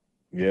 But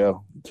yeah,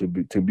 to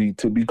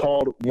be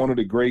called one of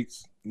the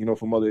greats,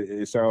 from other,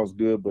 it sounds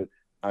good, but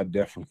I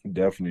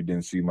definitely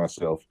didn't see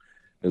myself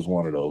as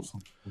one of those.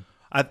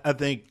 I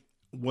think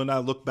when I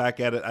look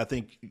back at it, I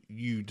think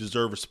you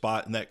deserve a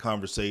spot in that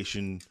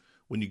conversation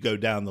when you go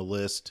down the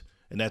list,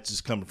 and that's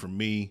just coming from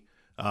me.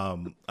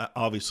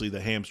 Obviously,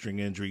 the hamstring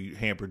injury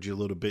hampered you a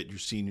little bit your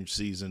senior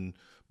season,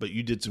 but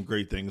you did some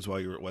great things while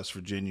you were at West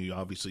Virginia.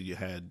 Obviously, you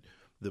had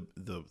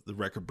the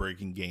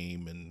record-breaking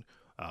game,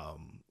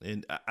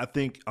 and I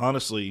think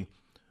honestly,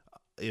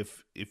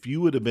 if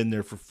you would have been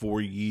there for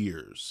 4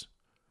 years,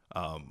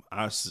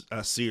 I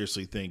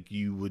seriously think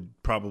you would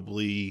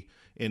probably,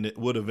 and it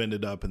would have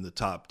ended up in the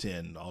top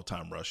 10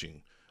 all-time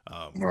rushing.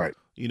 Right.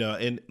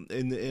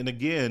 And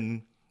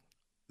again,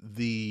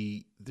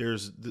 they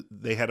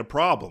had a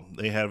problem.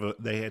 They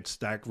had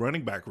stacked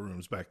running back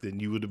rooms back then.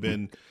 It would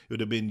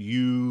have been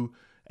you,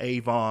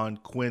 Avon,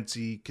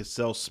 Quincy,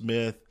 Cassell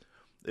Smith.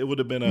 It would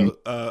have been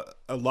a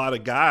lot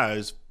of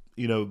guys,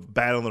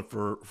 battling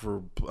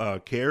for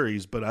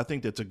carries. But I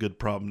think that's a good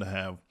problem to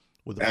have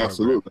with the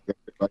absolutely.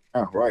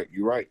 Right,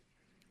 you're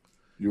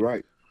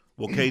right.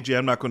 Well, KJ,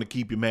 I'm not going to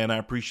keep you, man. I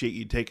appreciate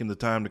you taking the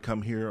time to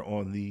come here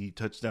on the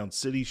Touchdown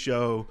City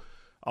show.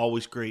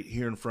 Always great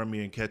hearing from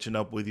you and catching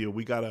up with you.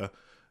 We got to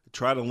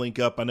try to link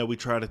up. I know we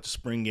tried at the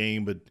spring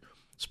game, but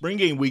spring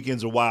game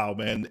weekends are wild,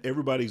 man.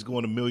 Everybody's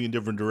going a million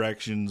different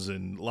directions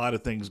and a lot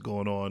of things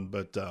going on.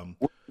 But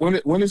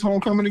when is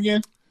homecoming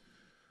again?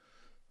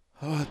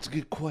 Oh, that's a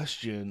good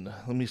question.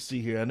 Let me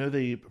see here. I know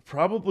they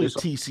probably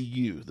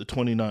TCU, the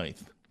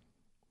 29th.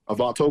 Of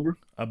October?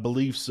 I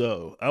believe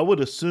so. I would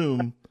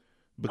assume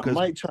because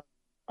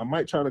I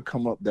might try to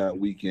come up that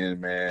weekend,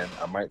 man.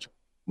 I might try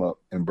to come up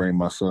and bring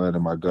my son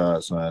and my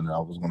godson. And I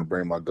was going to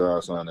bring my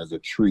godson as a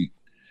treat.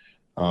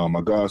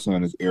 My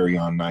godson is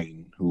Arion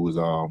Knighton, who was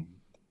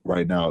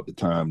right now at the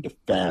time the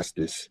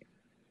fastest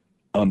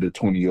under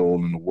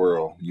 20-year-old in the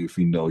world. If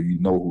you know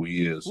who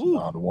he is.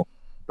 The one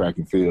track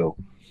and field.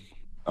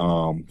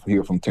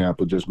 Here from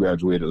Tampa, just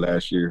graduated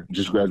last year.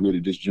 Just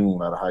graduated this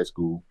June out of high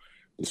school.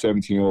 The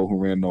 17-year-old who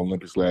ran the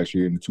Olympics last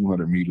year in the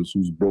 200 meters,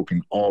 who's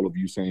broken all of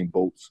Usain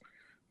Bolt's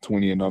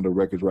 20 and under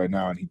records right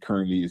now, and he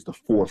currently is the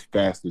 4th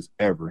fastest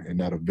ever in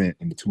that event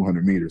in the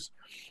 200 meters.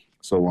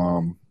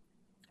 So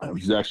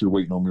he's actually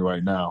waiting on me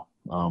right now.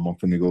 I'm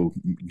finna go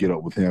get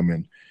up with him,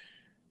 and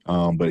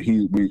but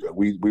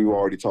we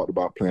already talked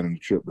about planning the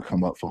trip to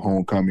come up for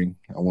homecoming.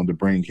 I wanted to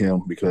bring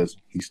him because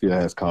he still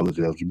has college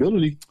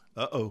eligibility.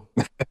 Uh-oh.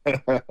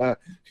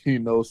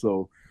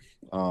 So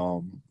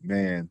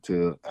man,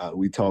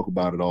 we talk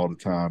about it all the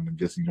time, and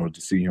just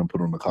to see him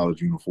put on the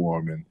college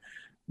uniform and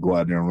go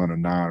out there and run a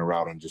 9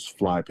 route and just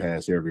fly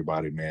past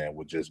everybody, man,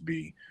 would just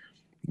be,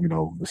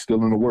 it's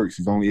still in the works.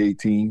 He's only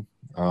 18.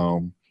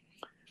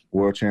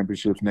 World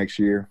Championships next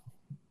year,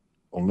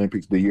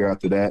 Olympics the year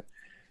after that,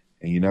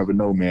 and you never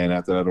know, man.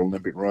 After that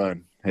Olympic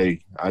run,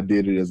 hey, I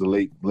did it as a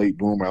late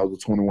bloomer. I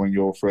was a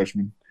 21-year-old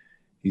freshman.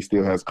 He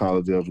still has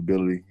college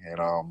eligibility,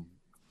 and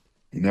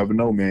you never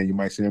know, man. You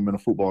might see him in a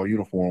football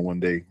uniform one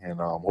day, and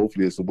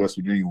hopefully it's a West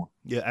Virginia one.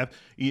 Yeah,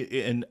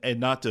 and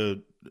not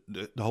to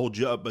hold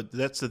you up, but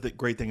that's the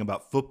great thing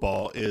about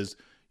football is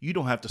you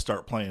don't have to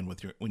start playing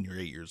when you're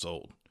 8 years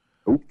old.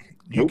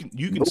 You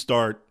can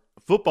start.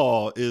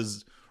 Football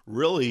is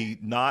really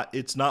not.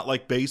 It's not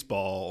like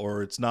baseball,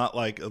 or it's not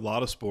like a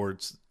lot of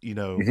sports.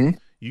 You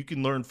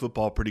can learn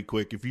football pretty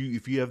quick if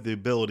you have the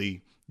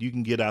ability. You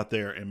can get out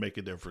there and make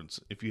a difference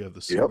if you have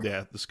the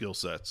skill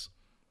sets.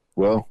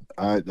 Well,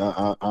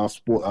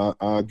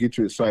 I'll get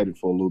you excited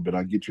for a little bit.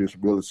 I'll get you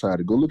real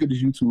excited. Go look at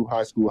this YouTube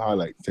high school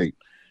highlight tape.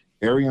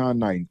 Arion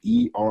Knighton,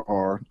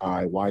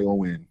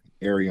 ERRIYON,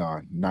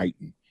 Arion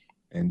Knighton,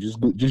 and just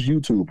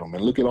YouTube him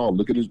and look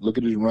at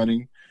his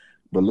running,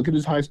 but look at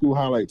his high school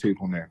highlight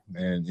tape on there,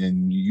 and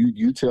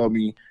you tell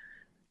me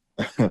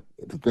the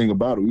thing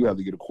about it. We have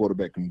to get a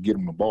quarterback and get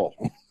him the ball.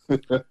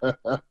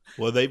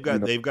 Well, they've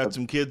got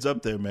some kids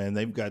up there, man.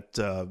 They've got.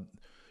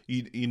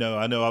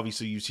 I know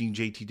obviously you've seen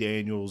JT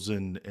Daniels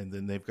and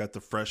then they've got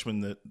the freshman,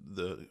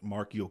 the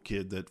Markiel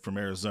kid that from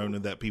Arizona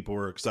that people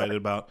were excited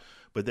about.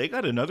 But they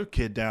got another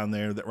kid down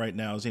there that right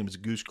now his name is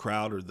Goose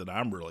Crowder that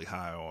I'm really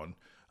high on.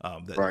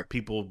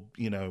 People,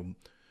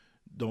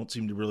 don't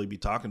seem to really be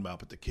talking about,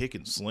 but the kid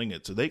can sling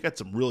it. So they got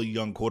some really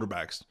young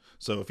quarterbacks.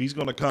 So if he's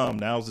going to come,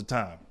 now's the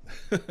time.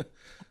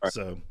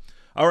 So,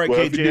 all right,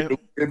 KJ.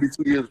 It'll be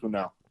 2 years from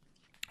now.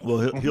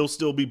 Well, he'll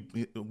still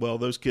be. Well,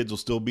 those kids will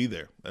still be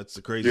there. That's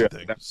the crazy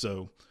thing.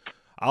 So,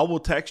 I will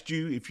text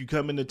you if you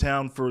come into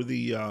town for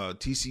the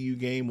TCU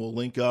game. We'll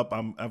link up.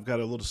 I've got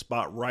a little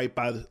spot right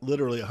by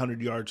literally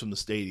 100 yards from the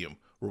stadium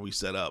where we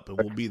set up, and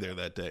we'll be there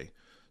that day.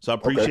 So I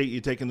appreciate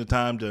you taking the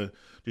time to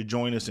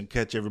join us and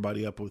catch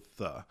everybody up with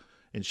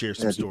and share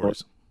some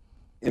stories.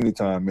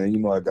 Anytime,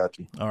 man. I got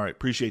you. All right,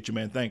 appreciate you,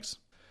 man. Thanks.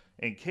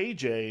 And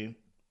KJ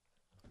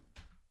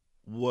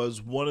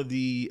was one of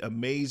the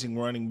amazing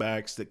running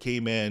backs that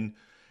came in,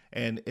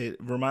 and it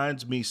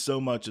reminds me so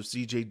much of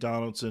C.J.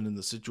 Donaldson in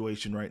the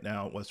situation right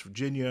now at West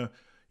Virginia.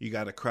 You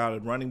got a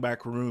crowded running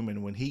back room,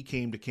 and when he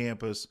came to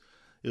campus,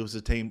 it was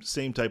the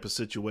same type of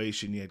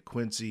situation. You had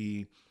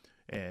Quincy,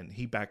 and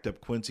he backed up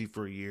Quincy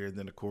for a year, and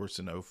then, of course,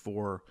 in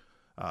 2004,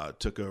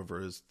 took over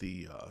as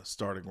the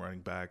starting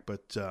running back.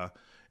 But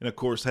and, of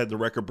course, had the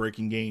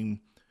record-breaking game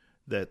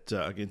that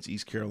against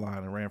East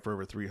Carolina, ran for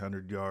over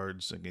 300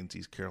 yards against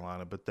East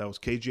Carolina. But that was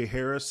KJ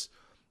Harris.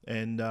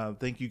 And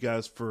thank you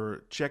guys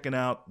for checking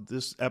out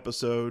this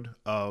episode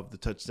of the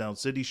Touchdown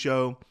City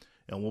Show.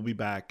 And we'll be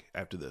back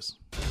after this.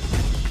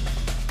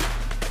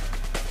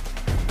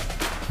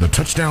 The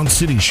Touchdown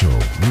City Show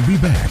will be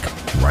back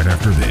right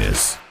after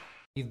this.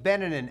 You've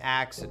been in an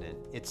accident.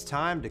 It's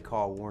time to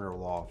call Warner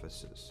Law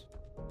Offices.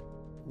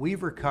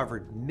 We've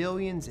recovered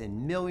millions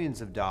and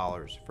millions of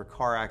dollars for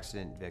car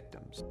accident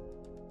victims.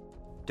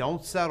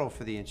 Don't settle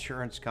for the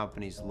insurance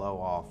company's low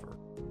offer.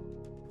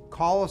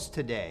 Call us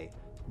today.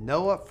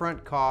 No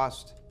upfront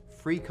cost,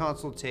 free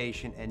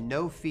consultation, and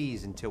no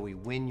fees until we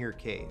win your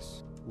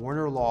case.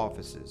 Warner Law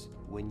Offices,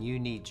 when you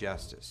need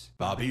justice.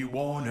 Bobby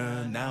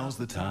Warner, now's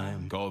the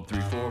time. Call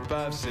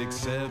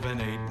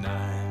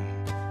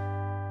 345-6789.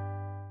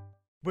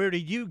 Where do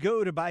you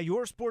go to buy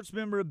your sports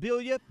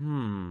memorabilia?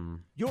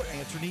 Your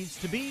answer needs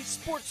to be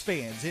Sports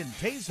Fans in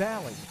Tays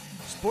Valley.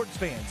 Sports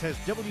Fans has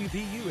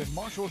WVU and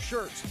Marshall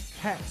shirts,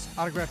 hats,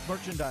 autographed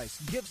merchandise,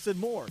 gifts, and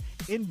more.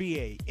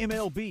 NBA,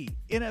 MLB,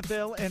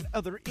 NFL, and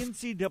other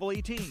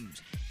NCAA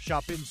teams.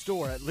 Shop in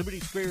store at Liberty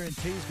Square in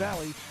Tays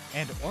Valley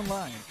and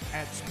online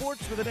at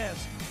sports with an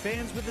S,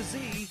 fans with a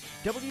Z,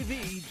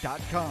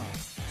 WV.com.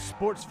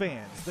 Sports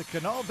Fans, the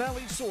Kanawha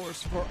Valley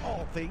source for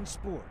all things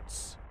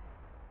sports.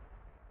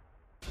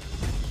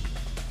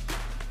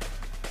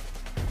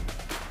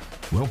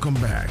 Welcome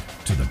back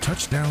to the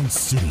Touchdown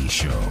City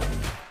Show.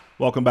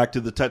 Welcome back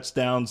to the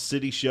Touchdown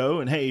City Show.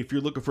 And hey, if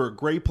you're looking for a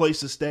great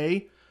place to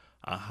stay,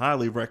 I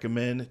highly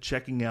recommend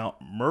checking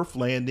out Murph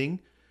Landing.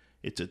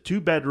 It's a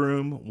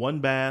 2-bedroom,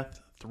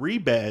 1-bath, 3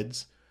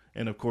 beds,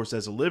 and of course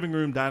has a living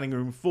room, dining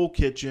room, full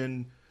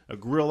kitchen, a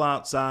grill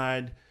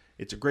outside.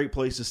 It's a great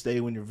place to stay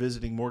when you're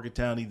visiting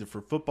Morgantown, either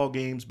for football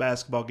games,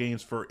 basketball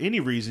games, for any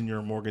reason you're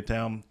in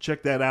Morgantown.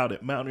 Check that out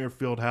at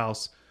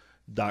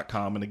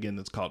MountaineerFieldhouse.com. And again,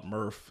 it's called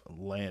Murph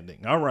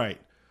Landing. All right,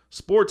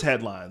 sports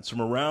headlines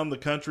from around the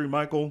country.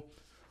 Michael,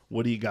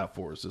 what do you got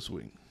for us this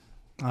week?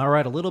 All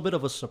right, a little bit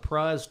of a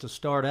surprise to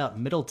start out.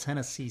 Middle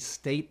Tennessee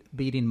State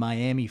beating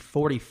Miami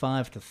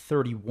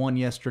 45-31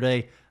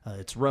 yesterday.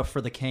 It's rough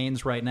for the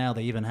Canes right now.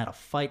 They even had a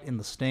fight in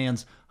the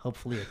stands.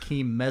 Hopefully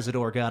Akeem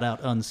Mesidor got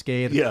out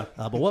unscathed. Yeah.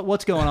 But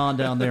what's going on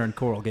down there in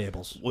Coral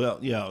Gables? Well,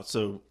 yeah,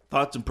 so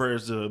thoughts and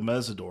prayers to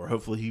Mesidor.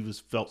 Hopefully he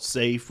felt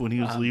safe when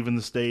he was leaving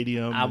the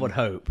stadium. I would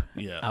hope.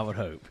 Yeah. I would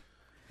hope.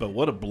 But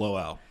what a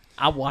blowout.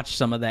 I watched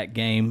some of that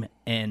game,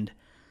 and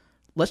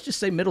let's just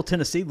say Middle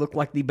Tennessee looked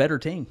like the better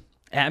team.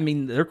 I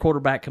mean, their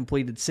quarterback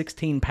completed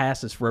 16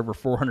 passes for over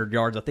 400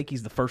 yards. I think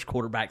he's the first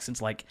quarterback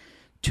since like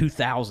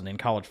 2000 in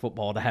college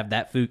football to have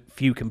that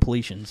few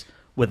completions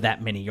with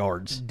that many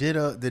yards.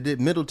 Did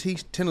Middle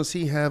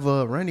Tennessee have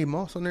Randy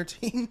Moss on their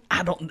team?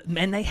 I don't.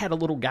 Man, they had a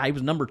little guy. He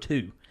was number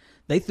 2.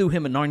 They threw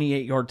him a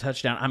 98-yard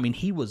touchdown. I mean,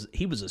 he was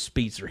a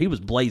speedster. He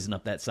was blazing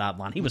up that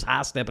sideline. He was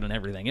high stepping and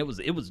everything. He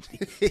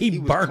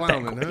burnt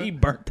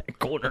that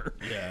corner.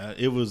 Yeah,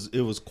 it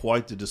was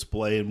quite the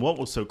display. And what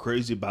was so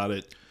crazy about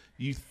it?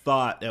 You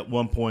thought at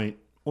one point,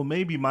 well,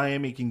 maybe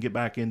Miami can get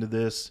back into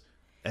this.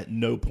 At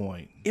no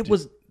point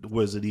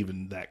was it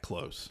even that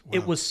close. Wow.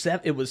 It was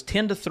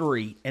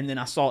 10-3, and then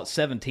I saw it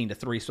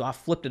 17-3. So I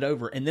flipped it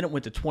over, and then it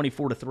went to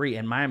 24-3,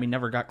 and Miami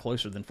never got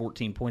closer than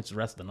 14 points the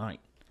rest of the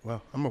night.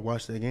 Wow, I'm gonna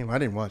watch that game. I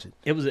didn't watch it.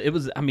 It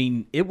was. I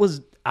mean,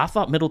 I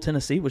thought Middle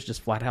Tennessee was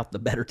just flat out the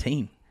better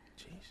team.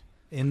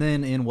 And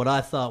then in what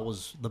I thought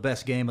was the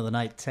best game of the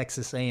night,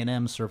 Texas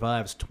A&M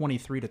survives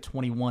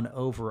 23-21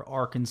 over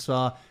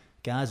Arkansas.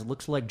 Guys, it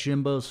looks like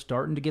Jimbo's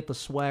starting to get the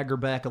swagger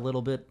back a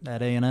little bit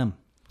at A&M.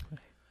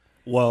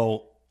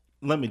 Well,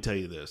 let me tell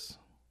you this.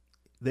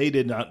 They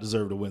did not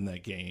deserve to win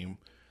that game.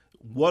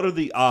 What are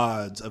the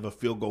odds of a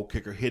field goal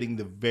kicker hitting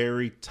the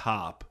very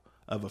top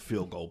of a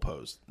field goal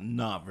post?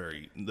 Not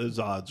very. Those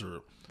odds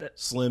are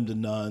slim to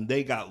none.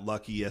 They got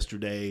lucky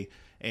yesterday,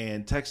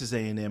 and Texas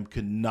A&M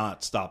could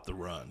not stop the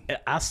run.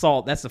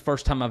 That's the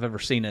first time I've ever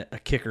seen a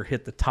kicker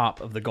hit the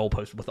top of the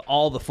goalpost. With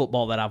all the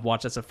football that I've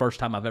watched, that's the first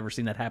time I've ever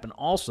seen that happen.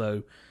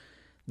 Also,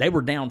 they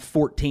were down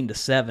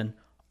 14-7.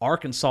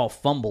 Arkansas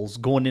fumbles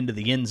going into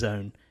the end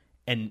zone,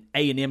 and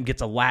A&M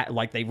gets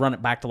they run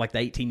it back to like the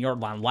 18-yard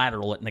line,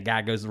 lateral it, and the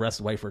guy goes the rest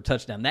of the way for a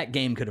touchdown. That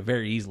game could have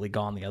very easily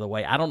gone the other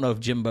way. I don't know if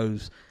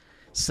Jimbo's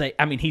safe.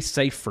 I mean, he's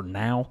safe for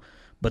now,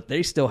 but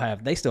they still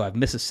have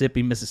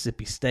Mississippi,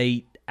 Mississippi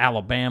State,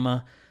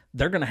 Alabama.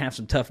 They're going to have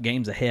some tough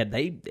games ahead.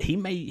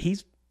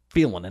 He's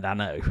feeling it, I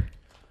know.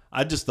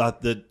 I just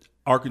thought that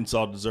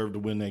Arkansas deserved to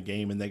win that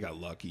game, and they got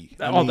lucky.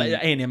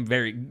 A&M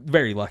very,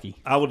 very lucky.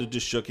 I would have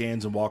just shook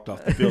hands and walked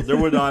off the field. There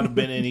would not have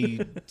been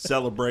any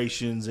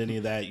celebrations, any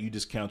of that. You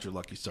just count your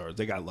lucky stars.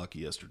 They got lucky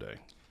yesterday.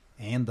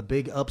 And the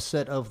big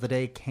upset of the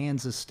day,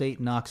 Kansas State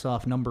knocks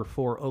off number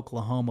 4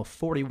 Oklahoma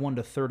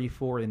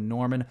 41-34 in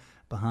Norman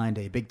behind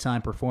a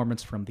big-time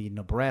performance from the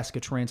Nebraska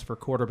transfer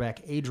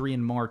quarterback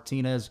Adrian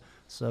Martinez.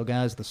 So,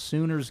 guys, the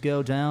Sooners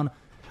go down.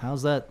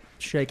 How's that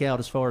shake out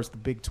as far as the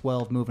Big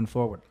 12 moving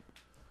forward?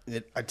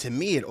 To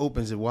me, it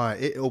opens it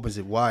wide. It opens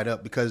it wide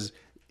up because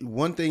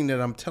one thing that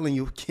I'm telling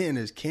you, Ken,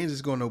 is Kansas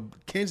is going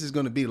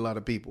to beat a lot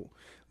of people.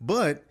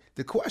 But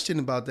the question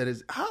about that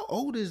is, how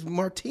old is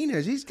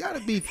Martinez? He's got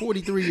to be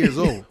 43 years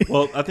old.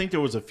 Well, I think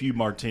there was a few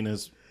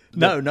Martinez.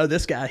 No,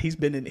 this guy, he's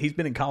been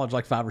in college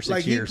like 5 or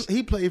 6 years.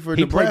 He played for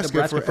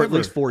Nebraska for at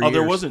least 4 years. Oh,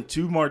 there wasn't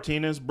 2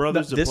 Martinez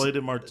brothers that played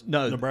in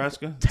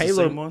Nebraska?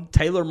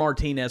 Taylor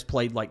Martinez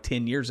played like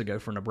 10 years ago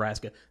for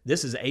Nebraska.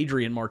 This is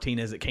Adrian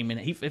Martinez that came in.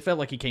 It felt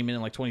like he came in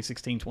like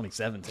 2016,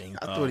 2017.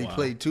 I thought he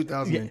played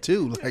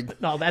 2002. Yeah.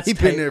 No, he's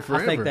been there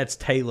forever. I think that's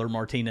Taylor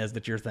Martinez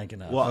that you're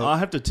thinking of. Well, I'll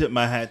have to tip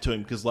my hat to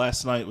him because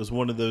last night was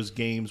one of those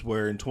games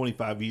where in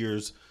 25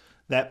 years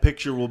that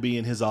picture will be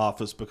in his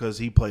office because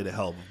he played a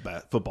hell of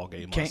a football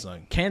game last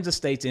night. Kansas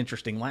State's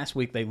interesting. Last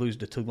week they lose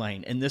to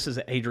Tulane, and this is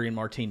Adrian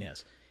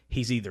Martinez.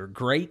 He's either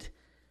great,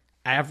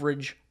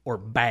 average, or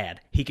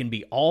bad. He can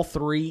be all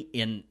three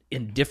in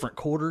different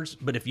quarters,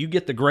 but if you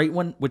get the great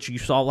one, which you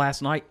saw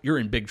last night, you're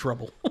in big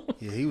trouble.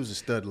 Yeah, he was a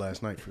stud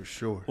last night for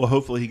sure. Well,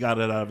 hopefully he got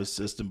it out of his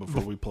system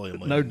before we play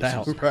him later. No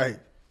doubt. Right.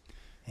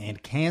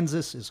 And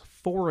Kansas is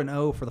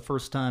 4-0 for the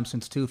first time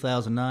since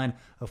 2009.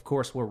 Of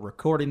course, we're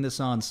recording this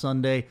on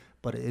Sunday,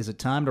 but is it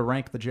time to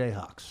rank the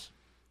Jayhawks?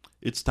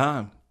 It's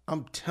time.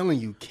 I'm telling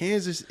you,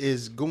 Kansas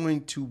is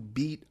going to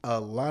beat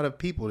a lot of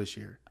people this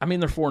year. I mean,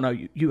 they're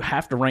 4-0. You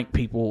have to rank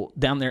people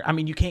down there. I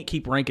mean, you can't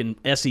keep ranking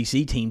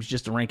SEC teams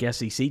just to rank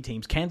SEC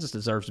teams. Kansas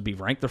deserves to be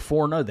ranked. They're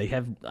 4-0. They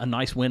have a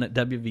nice win at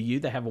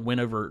WVU. They have a win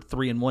over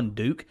 3-1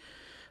 Duke.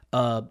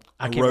 A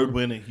road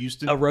win at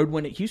Houston. A road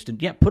win at Houston.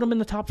 Yeah, put them in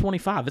the top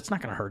 25. It's not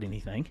going to hurt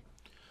anything.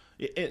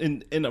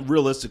 And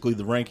realistically,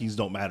 the rankings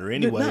don't matter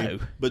anyway. No.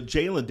 But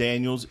Jalen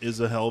Daniels is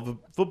a hell of a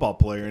football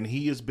player, and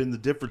he has been the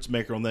difference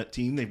maker on that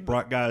team. They've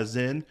brought guys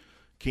in.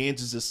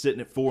 Kansas is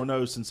sitting at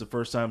 4-0 since the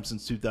first time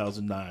since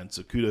 2009.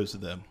 So kudos to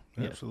them.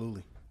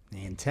 Absolutely.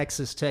 And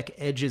Texas Tech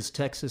edges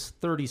Texas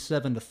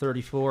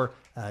 37-34.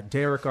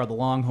 Derek, are the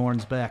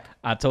Longhorns back?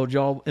 I told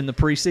y'all in the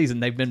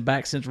preseason they've been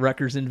back since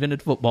Rutgers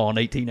invented football in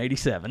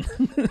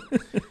 1887.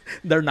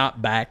 They're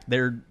not back.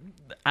 They're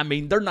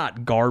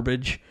not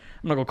garbage.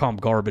 I'm not going to call them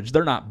garbage.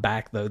 They're not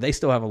back, though. They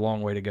still have a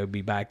long way to go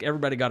be back.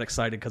 Everybody got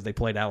excited because they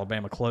played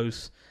Alabama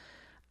close.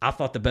 I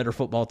thought the better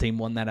football team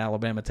won that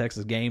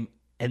Alabama-Texas game,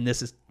 and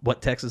this is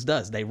what Texas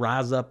does. They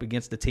rise up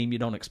against the team you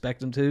don't expect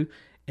them to,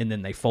 and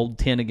then they fold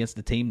 10 against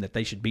the team that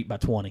they should beat by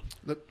 20.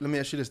 Let me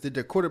ask you this. Did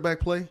their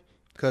quarterback play?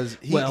 Because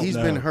he's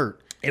been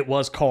hurt. It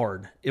was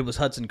Card. It was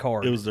Hudson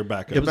Card. It was their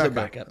backup. It was their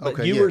backup. But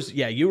Okay,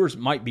 Ewers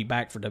might be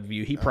back for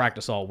WVU. He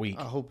practiced all week.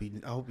 I hope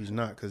he's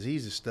not, because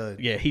he's a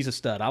stud. Yeah, he's a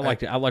stud. I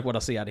like what I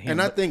see out of him.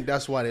 And I think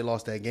that's why they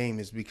lost that game,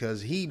 is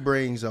because he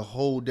brings a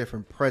whole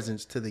different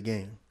presence to the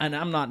game. And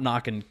I'm not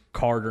knocking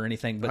Card or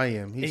anything, but I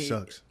am. He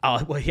sucks.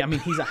 Well, I mean,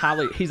 he's a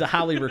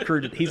highly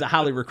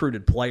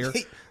recruited player.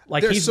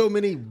 There's so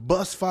many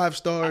bust 5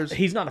 stars.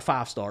 He's not a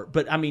 5-star,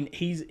 but I mean,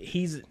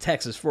 he's at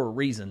Texas for a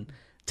reason.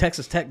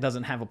 Texas Tech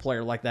doesn't have a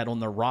player like that on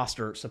their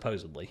roster,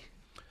 supposedly.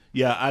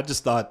 Yeah, I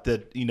just thought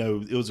that,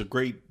 it was a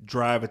great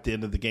drive at the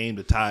end of the game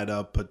to tie it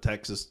up, but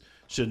Texas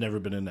should have never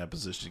been in that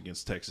position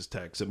against Texas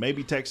Tech. So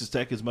maybe Texas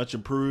Tech is much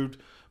improved,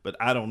 but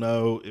I don't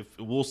know. If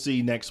we'll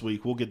see next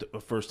week. We'll get a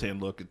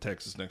first-hand look at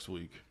Texas next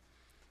week.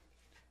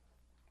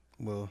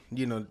 Well,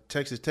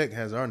 Texas Tech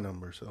has our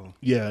number, so.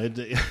 Yeah.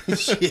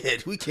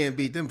 Shit, we can't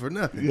beat them for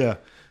nothing. Yeah.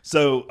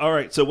 So, all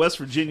right, so West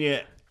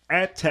Virginia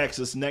at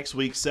Texas next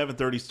week,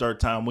 7:30 start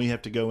time. We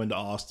have to go into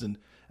Austin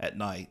at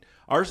night.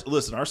 Our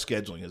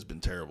scheduling has been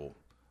terrible.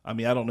 I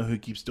mean, I don't know who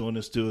keeps doing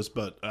this to us,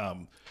 but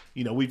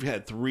we've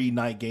had 3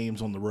 night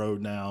games on the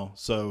road now,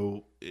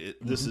 so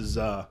this is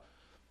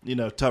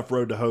tough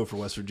road to hoe for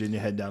West Virginia.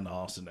 Head down to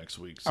Austin next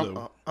week.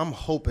 So I'm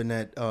hoping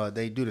that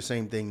they do the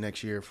same thing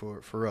next year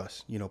for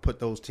us. Put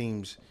those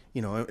teams.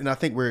 And I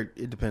think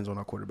it depends on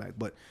our quarterback,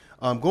 but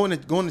going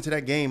into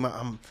that game,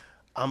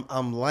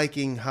 I'm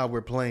liking how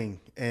we're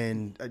playing,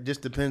 and it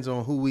just depends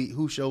on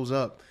who shows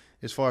up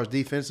as far as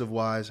defensive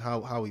wise,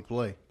 how we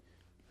play.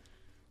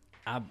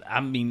 I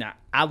mean,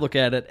 I look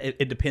at it.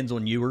 It depends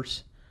on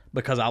Ewers,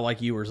 because I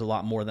like Ewers a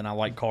lot more than I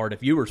like Card.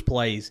 If Ewers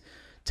plays,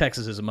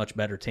 Texas is a much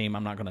better team.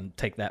 I'm not going to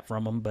take that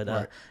from them, but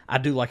Right. I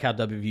do like how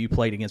WVU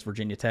played against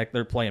Virginia Tech.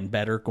 They're playing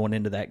better going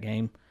into that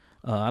game.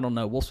 I don't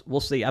know. We'll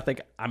see. I'll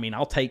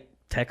take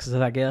Texas,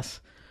 I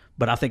guess,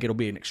 but I think it'll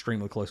be an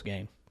extremely close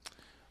game.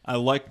 I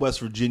like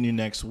West Virginia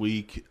next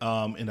week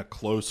in a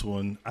close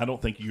one. I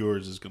don't think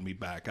yours is going to be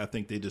back. I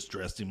think they just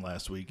dressed him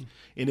last week.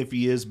 And if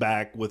he is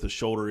back with a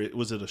shoulder,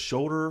 was it a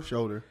shoulder?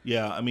 Shoulder.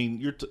 Yeah, I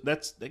mean,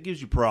 that gives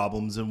you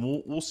problems, and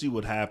we'll see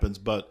what happens.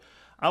 But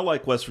I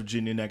like West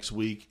Virginia next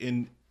week,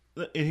 and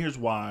here's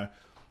why.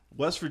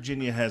 West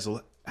Virginia has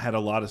had a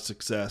lot of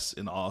success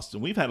in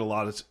Austin. We've had a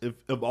lot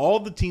of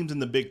all the teams in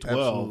the Big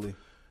 12.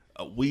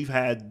 We've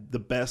had the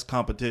best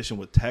competition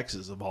with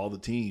Texas of all the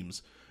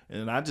teams.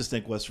 And I just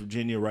think West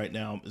Virginia right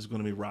now is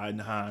going to be riding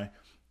high.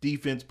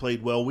 Defense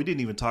played well. We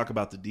didn't even talk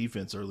about the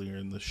defense earlier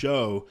in the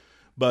show,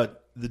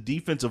 but the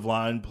defensive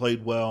line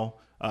played well.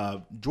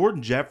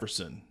 Jordan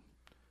Jefferson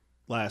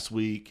last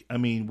week, I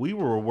mean, we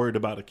were worried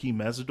about Akeem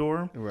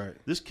Mesidor. Right.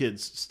 This kid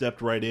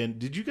stepped right in.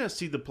 Did you guys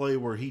see the play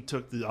where he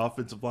took the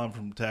offensive line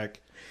from Tech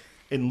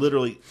and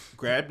literally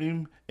grabbed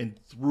him and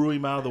threw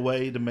him out of the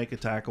way to make a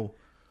tackle?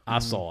 I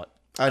saw it.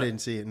 I didn't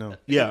see it, no.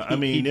 Yeah, I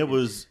mean, it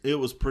was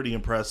pretty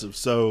impressive.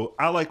 So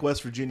I like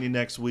West Virginia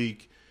next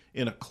week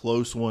in a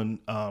close one.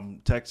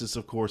 Texas,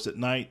 of course, at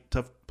night,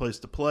 tough place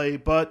to play,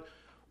 but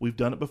we've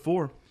done it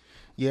before.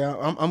 Yeah,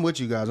 I'm with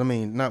you guys. I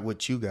mean, not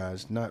with you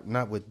guys,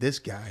 not with this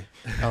guy.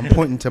 I'm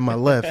pointing to my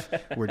left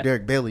where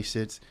Derek Bailey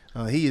sits.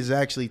 He is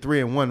actually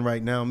 3-1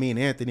 right now. Me and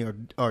Anthony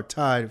are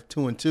tied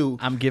 2-2.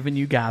 I'm giving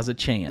you guys a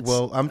chance.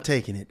 Well, I'm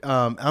taking it.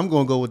 I'm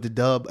going to go with the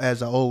dub,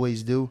 as I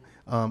always do.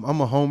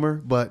 I'm a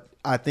homer, but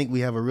I think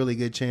we have a really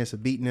good chance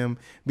of beating them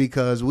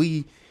because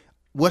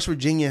West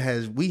Virginia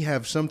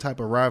have some type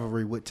of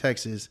rivalry with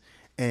Texas,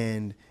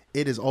 and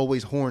it is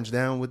always horns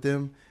down with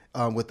them,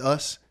 with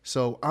us.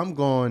 So I'm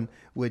going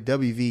with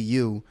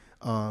WVU.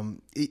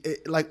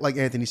 Like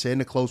Anthony said,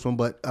 in a close one,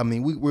 but I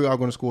mean we are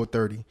going to score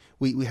 30.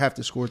 We have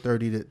to score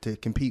 30 to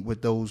compete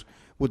with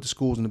the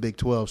schools in the Big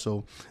 12.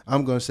 So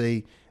I'm going to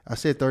say, I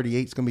said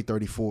 38. It's going to be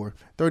 34.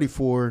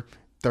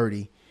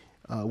 34-30,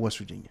 West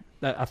Virginia.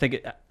 I think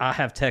I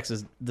have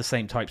Texas the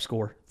same type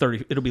score.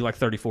 30. It'll be like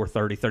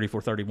 34-30,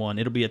 34-31.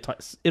 It'll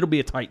be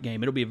a tight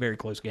game. It'll be a very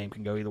close game.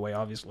 Can go either way,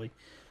 obviously.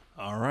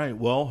 All right.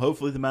 Well,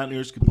 hopefully the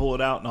Mountaineers can pull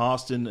it out in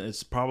Austin.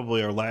 It's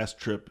probably our last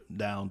trip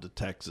down to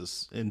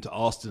Texas, into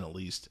Austin at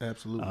least.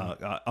 Absolutely.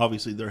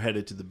 Obviously, they're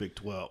headed to the Big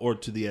 12 or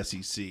to the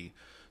SEC.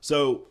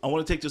 So I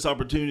want to take this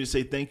opportunity to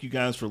say thank you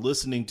guys for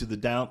listening to the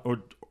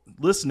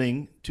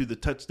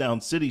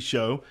Touchdown City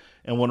Show,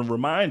 and want to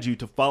remind you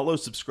to follow,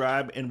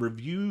 subscribe, and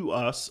review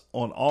us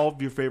on all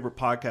of your favorite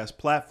podcast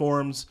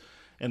platforms.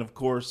 And, of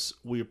course,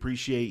 we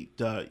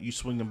appreciate you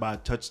swinging by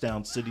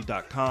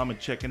touchdowncity.com and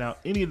checking out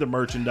any of the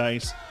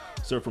merchandise.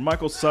 So for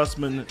Michael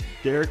Sussman,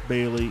 Derek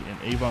Bailey,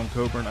 and Avon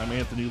Coburn, I'm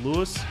Anthony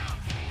Lewis.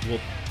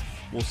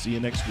 We'll see you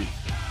next week.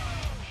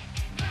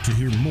 To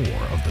hear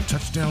more of the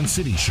Touchdown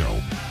City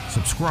Show,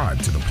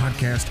 subscribe to the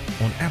podcast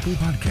on Apple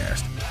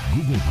Podcast,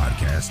 Google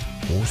Podcast,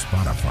 or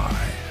Spotify.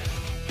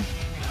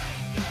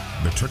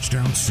 The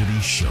Touchdown City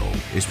Show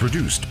is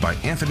produced by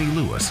Anthony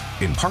Lewis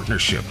in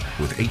partnership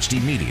with HD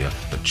Media,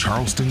 the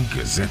Charleston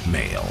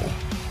Gazette-Mail.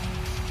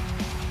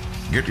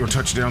 Get your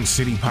Touchdown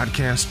City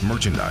podcast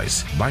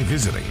merchandise by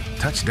visiting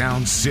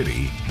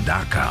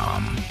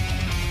touchdowncity.com.